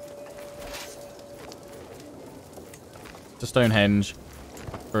 To Stonehenge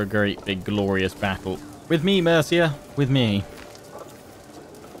for a great big glorious battle. With me, Mercia. With me.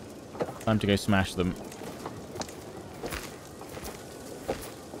 Time to go smash them.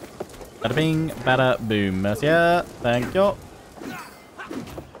 Bada bing, bada boom, Mercia. Thank you.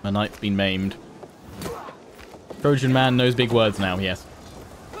 My knight's been maimed. Trojan man knows big words now, yes.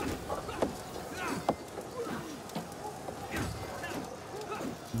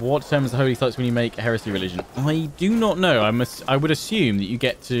 What determines the holy sites when you make a heresy religion? I do not know. I would assume that you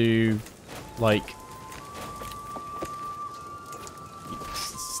get to, like,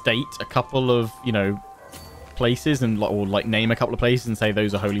 state a couple of, you know, places and or like name a couple of places and say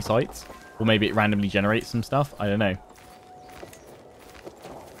those are holy sites, or maybe it randomly generates some stuff. I don't know.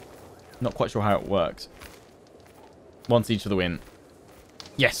 Not quite sure how it works. One siege for the win.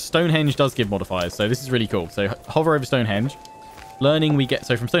 Yes, Stonehenge does give modifiers, so this is really cool. So hover over Stonehenge. Learning we get,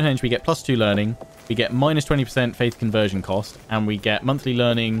 so from Stonehenge we get +2 learning. we get minus 20% faith conversion cost, and we get monthly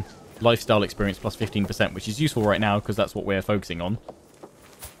learning lifestyle experience plus 15%, which is useful right now because that's what we're focusing on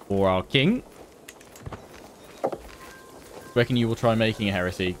for our king. Reckon you will try making a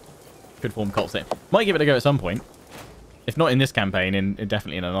heresy. Could form cult state. Might give it a go at some point. If not in this campaign, in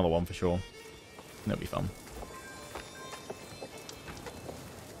definitely in another one for sure. That'll be fun.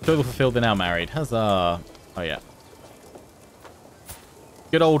 Total fulfilled, they're now married. Huzzah. Oh yeah.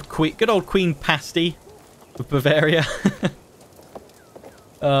 Good old Queen Pasty of Bavaria.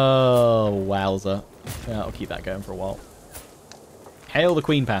 Oh, wowza. Yeah, I'll keep that going for a while. Hail the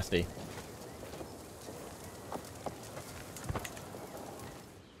Queen Pasty.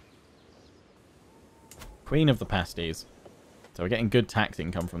 Queen of the Pasties. So we're getting good tax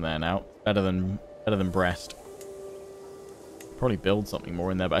income from there now. Better than Brest. Probably build something more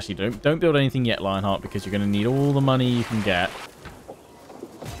in there, but actually don't build anything yet, Lionheart, because you're going to need all the money you can get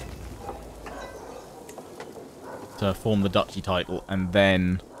to form the duchy title and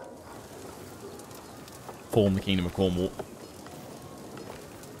then form the Kingdom of Cornwall.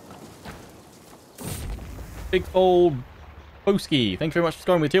 Big old Boski, thank you very much for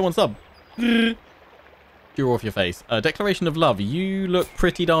scoring with a tier 1 sub. You're off your face. Declaration of love. You look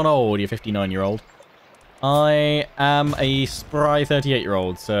pretty darn old, you 59-year-old. I am a spry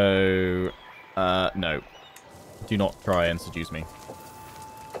 38-year-old, so no. Do not try and seduce me.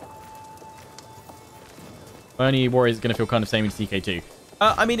 My only worry is going to feel kind of same in CK2.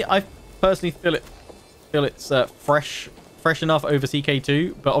 I mean, I personally feel it's fresh enough over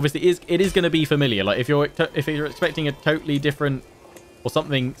CK2, but obviously it is going to be familiar. Like if you're expecting a totally different or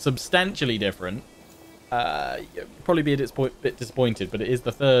something substantially different, you'll probably be a bit disappointed. But it is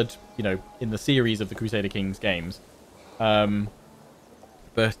the third, in the series of the Crusader Kings games. I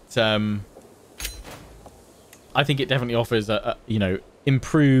think it definitely offers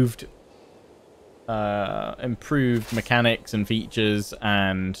improved mechanics and features,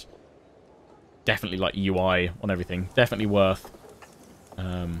 and definitely like UI on everything. Definitely worth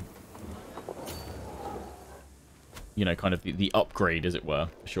kind of the upgrade, as it were,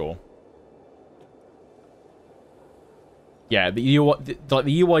 for sure. Yeah, the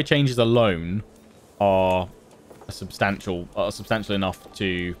UI changes alone are substantial enough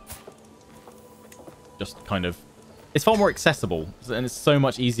to just kind of, it's far more accessible and it's so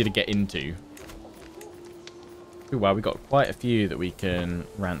much easier to get into. Ooh, wow, we got quite a few that we can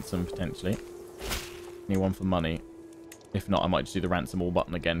ransom potentially. Need one for money. If not, I might just do the ransom all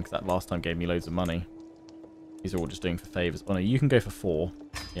button again, because that last time gave me loads of money. These are all just doing for favors. Oh no, you can go for 4.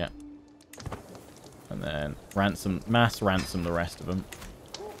 Yeah. And then mass ransom the rest of them.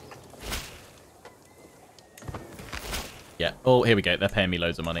 Yeah. Oh, here we go. They're paying me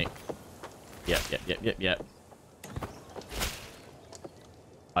loads of money. Yep.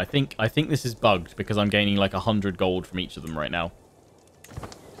 I think this is bugged because I'm gaining like 100 gold from each of them right now.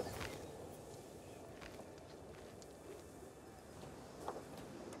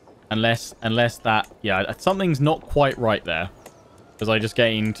 Unless that, yeah, something's not quite right there. Because I just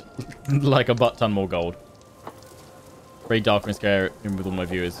gained like a butt ton more gold. Very dark and scary with all my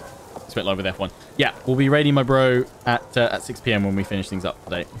viewers. It's a bit live with F1. Yeah, we'll be raiding my bro at 6 PM when we finish things up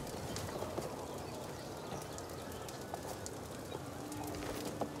today.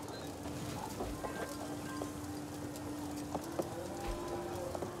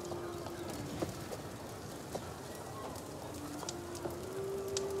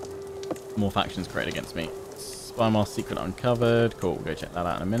 More factions created against me. Spymaster secret uncovered. Cool, we'll go check that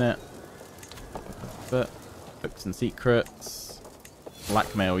out in a minute. But books and secrets.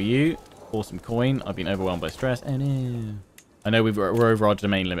 Blackmail you. Awesome coin. I've been overwhelmed by stress. Oh no. I know we're over our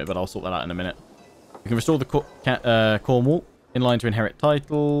domain limit, but I'll sort that out in a minute. We can restore the Cornwall. In line to inherit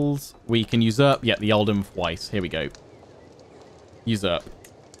titles. We can usurp. Yeah, the Earldom of Weiss. Here we go. Usurp.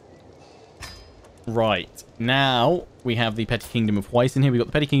 Right. Now, we have the Petty Kingdom of Weiss in here. We've got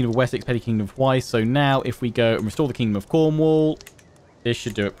the Petty Kingdom of Wessex, Petty Kingdom of Weiss. So now, if we go and restore the Kingdom of Cornwall, this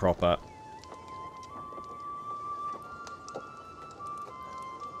should do it proper.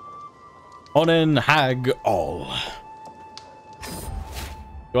 Onen Hag All.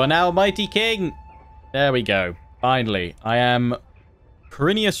 You are now a mighty king. There we go. Finally, I am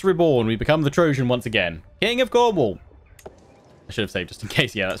Perinius Reborn. We become the Trojan once again. King of Cornwall. I should have saved just in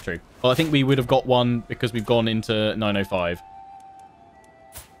case. Yeah, that's true. Well, I think we would have got one because we've gone into 905.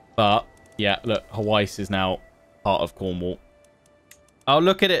 But, yeah, look, Hawaii is now part of Cornwall. Oh,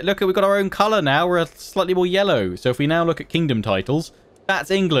 look at it. Look, we've got our own colour now. We're slightly more yellow. So if we now look at kingdom titles, that's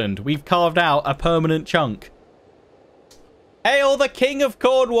England. We've carved out a permanent chunk. Hail the King of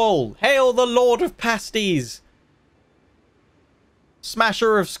Cornwall. Hail the Lord of Pasties.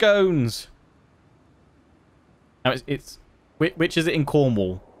 Smasher of Scones. Now which is it in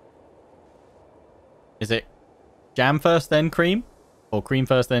Cornwall? Is it jam first then cream, or cream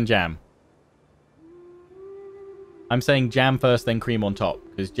first then jam? I'm saying jam first then cream on top,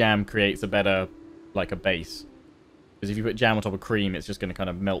 because jam creates a better, like, a base. Because if you put jam on top of cream, it's just going to kind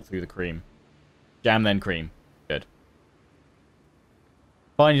of melt through the cream. Jam then cream. Good.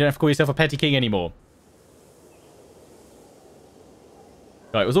 Fine, you don't have to call yourself a petty king anymore.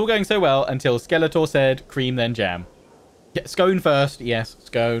 Right, it was all going so well until Skeletor said cream then jam. Yeah, scone first. Yes,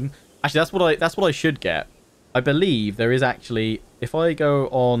 scone. Actually, that's what I should get. I believe there is actually, if I go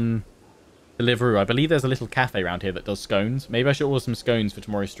on Deliveroo, I believe there's a little cafe around here that does scones. Maybe I should order some scones for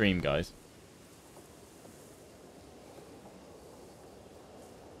tomorrow's stream, guys.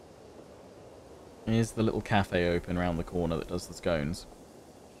 Is the little cafe open around the corner that does the scones?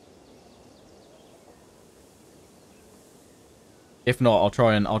 If not, I'll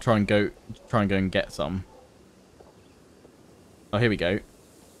try and go and get some. Oh, here we go.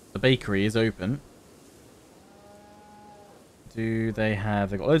 The bakery is open. Do they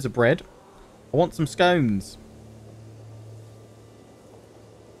have... They've got loads of bread. I want some scones.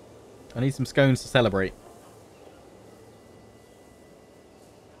 I need some scones to celebrate.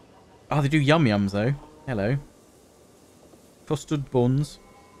 Oh, they do yum-yums, though. Hello. Custard buns.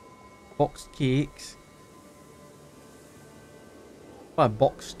 Boxed cakes. Oh, a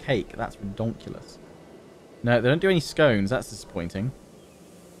boxed cake. That's ridiculous. No, they don't do any scones. That's disappointing.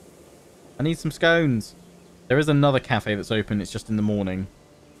 I need some scones. There is another cafe that's open. It's just in the morning.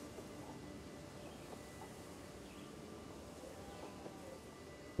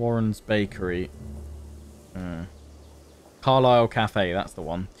 Warren's Bakery. Carlisle Cafe. That's the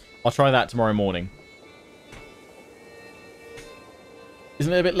one. I'll try that tomorrow morning.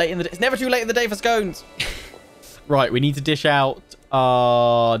 Isn't it a bit late in the day? It's never too late in the day for scones. Right, we need to dish out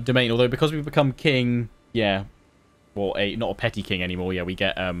our domain. Although because we've become king, yeah. Well, not a petty king anymore. Yeah, we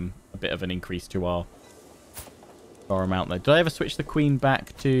get a bit of an increase to our amount there. Did I ever switch the queen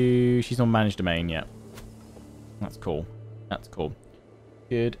back to... She's on managed domain, yeah. That's cool. That's cool.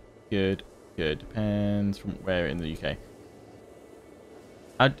 Good, good, good. Depends from where in the UK.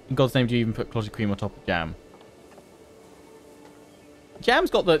 How, in God's name, do you even put clotted cream on top of jam? Jam's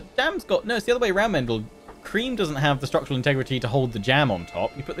got... No, it's the other way around, Mendel. Cream doesn't have the structural integrity to hold the jam on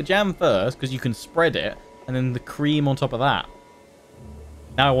top. You put the jam first, because you can spread it, and then the cream on top of that.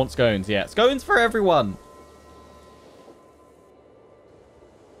 Now I want scones, yeah. Scones for everyone!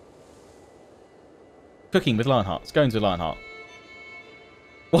 Cooking with Lionheart. Scones with Lionheart.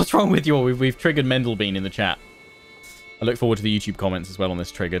 What's wrong with you all? We've triggered Mendelbean in the chat. I look forward to the YouTube comments as well on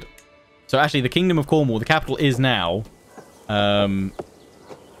this triggered. So actually, the Kingdom of Cornwall, the capital is now...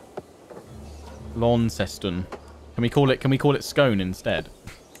 Launceston. Can we call it Scone instead?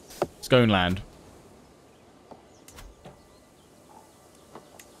 Sconeland.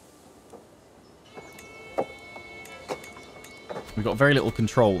 We've got very little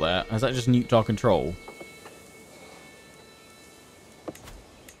control there. Has that just nuked our control?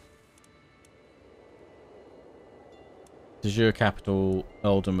 De jure capital,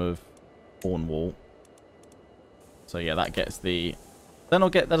 Earldom of Cornwall. So yeah, that gets the... That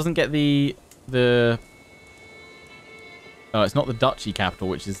doesn't get the... Oh, it's not the duchy capital,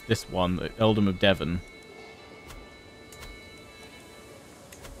 which is this one, the Earldom of Devon.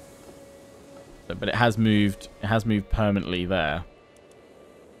 But it has moved permanently there.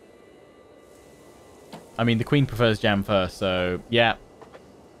 I mean, the Queen prefers jam first, so yeah.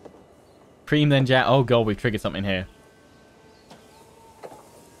 Cream then jam. Oh god, we've triggered something here.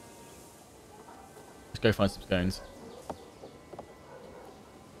 Let's go find some scones.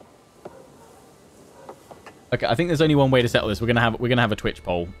 Okay, I think there's only one way to settle this. We're gonna have a Twitch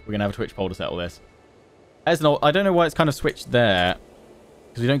poll. We're gonna have a Twitch poll to settle this. I don't know why it's kind of switched there,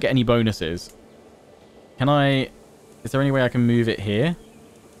 because we don't get any bonuses. Can I... Is there any way I can move it here?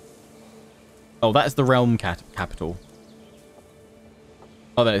 Oh, that's the realm capital.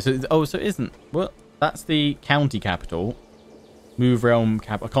 Oh, there. So it isn't. What? That's the county capital. Move realm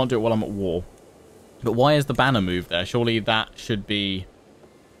cap. I can't do it while I'm at war. But why is the banner moved there? Surely that should be...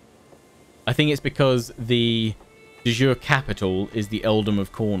 I think it's because the de jure capital is the Earldom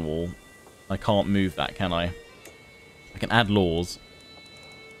of Cornwall. I can't move that, can I? I can add laws.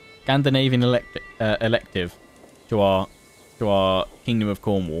 Scandinavian elective to our Kingdom of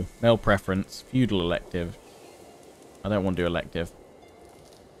Cornwall. Male preference. Feudal elective. I don't want to do elective.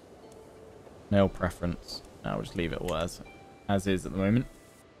 Male preference. I'll just leave it all as is at the moment.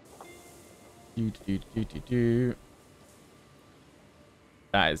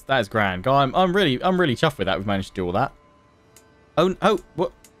 That is grand. God, I'm really chuffed with that. We've managed to do all that. Oh,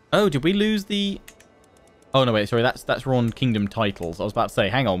 what? Oh, did we lose the... Oh, no, wait. Sorry, that's on kingdom titles. I was about to say,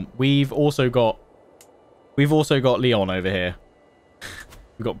 hang on. We've also got Leon over here.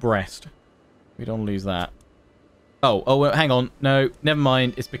 We've got Brest. We don't lose that. Oh, well, hang on. No, never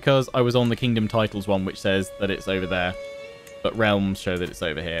mind. It's because I was on the kingdom titles one, which says that it's over there. But realms show that it's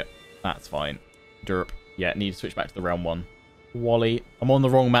over here. That's fine. Derp. Yeah, need to switch back to the realm one. Wally. I'm on the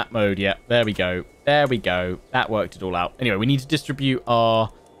wrong map mode. Yeah, there we go. There we go. That worked it all out. Anyway, we need to distribute a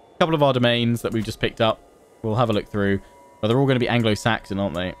couple of our domains that we've just picked up. We'll have a look through. But they're all going to be Anglo-Saxon,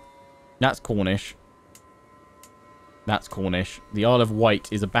 aren't they? That's Cornish. That's Cornish. The Isle of Wight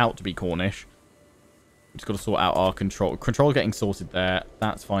is about to be Cornish. We've just got to sort out our control. Control getting sorted there.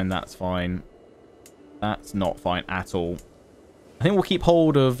 That's fine. That's fine. That's not fine at all. I think we'll keep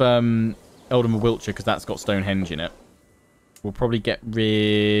hold of Eldon of Wiltshire because that's got Stonehenge in it. We'll probably get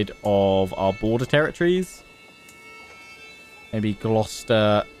rid of our border territories. Maybe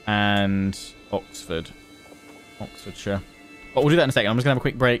Gloucester and Oxfordshire. But we'll do that in a second. I'm just going to have a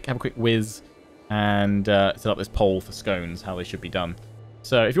quick break, have a quick whiz, and set up this poll for scones, how they should be done.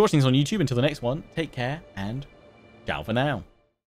 So if you're watching this on YouTube, until the next one, take care and ciao for now.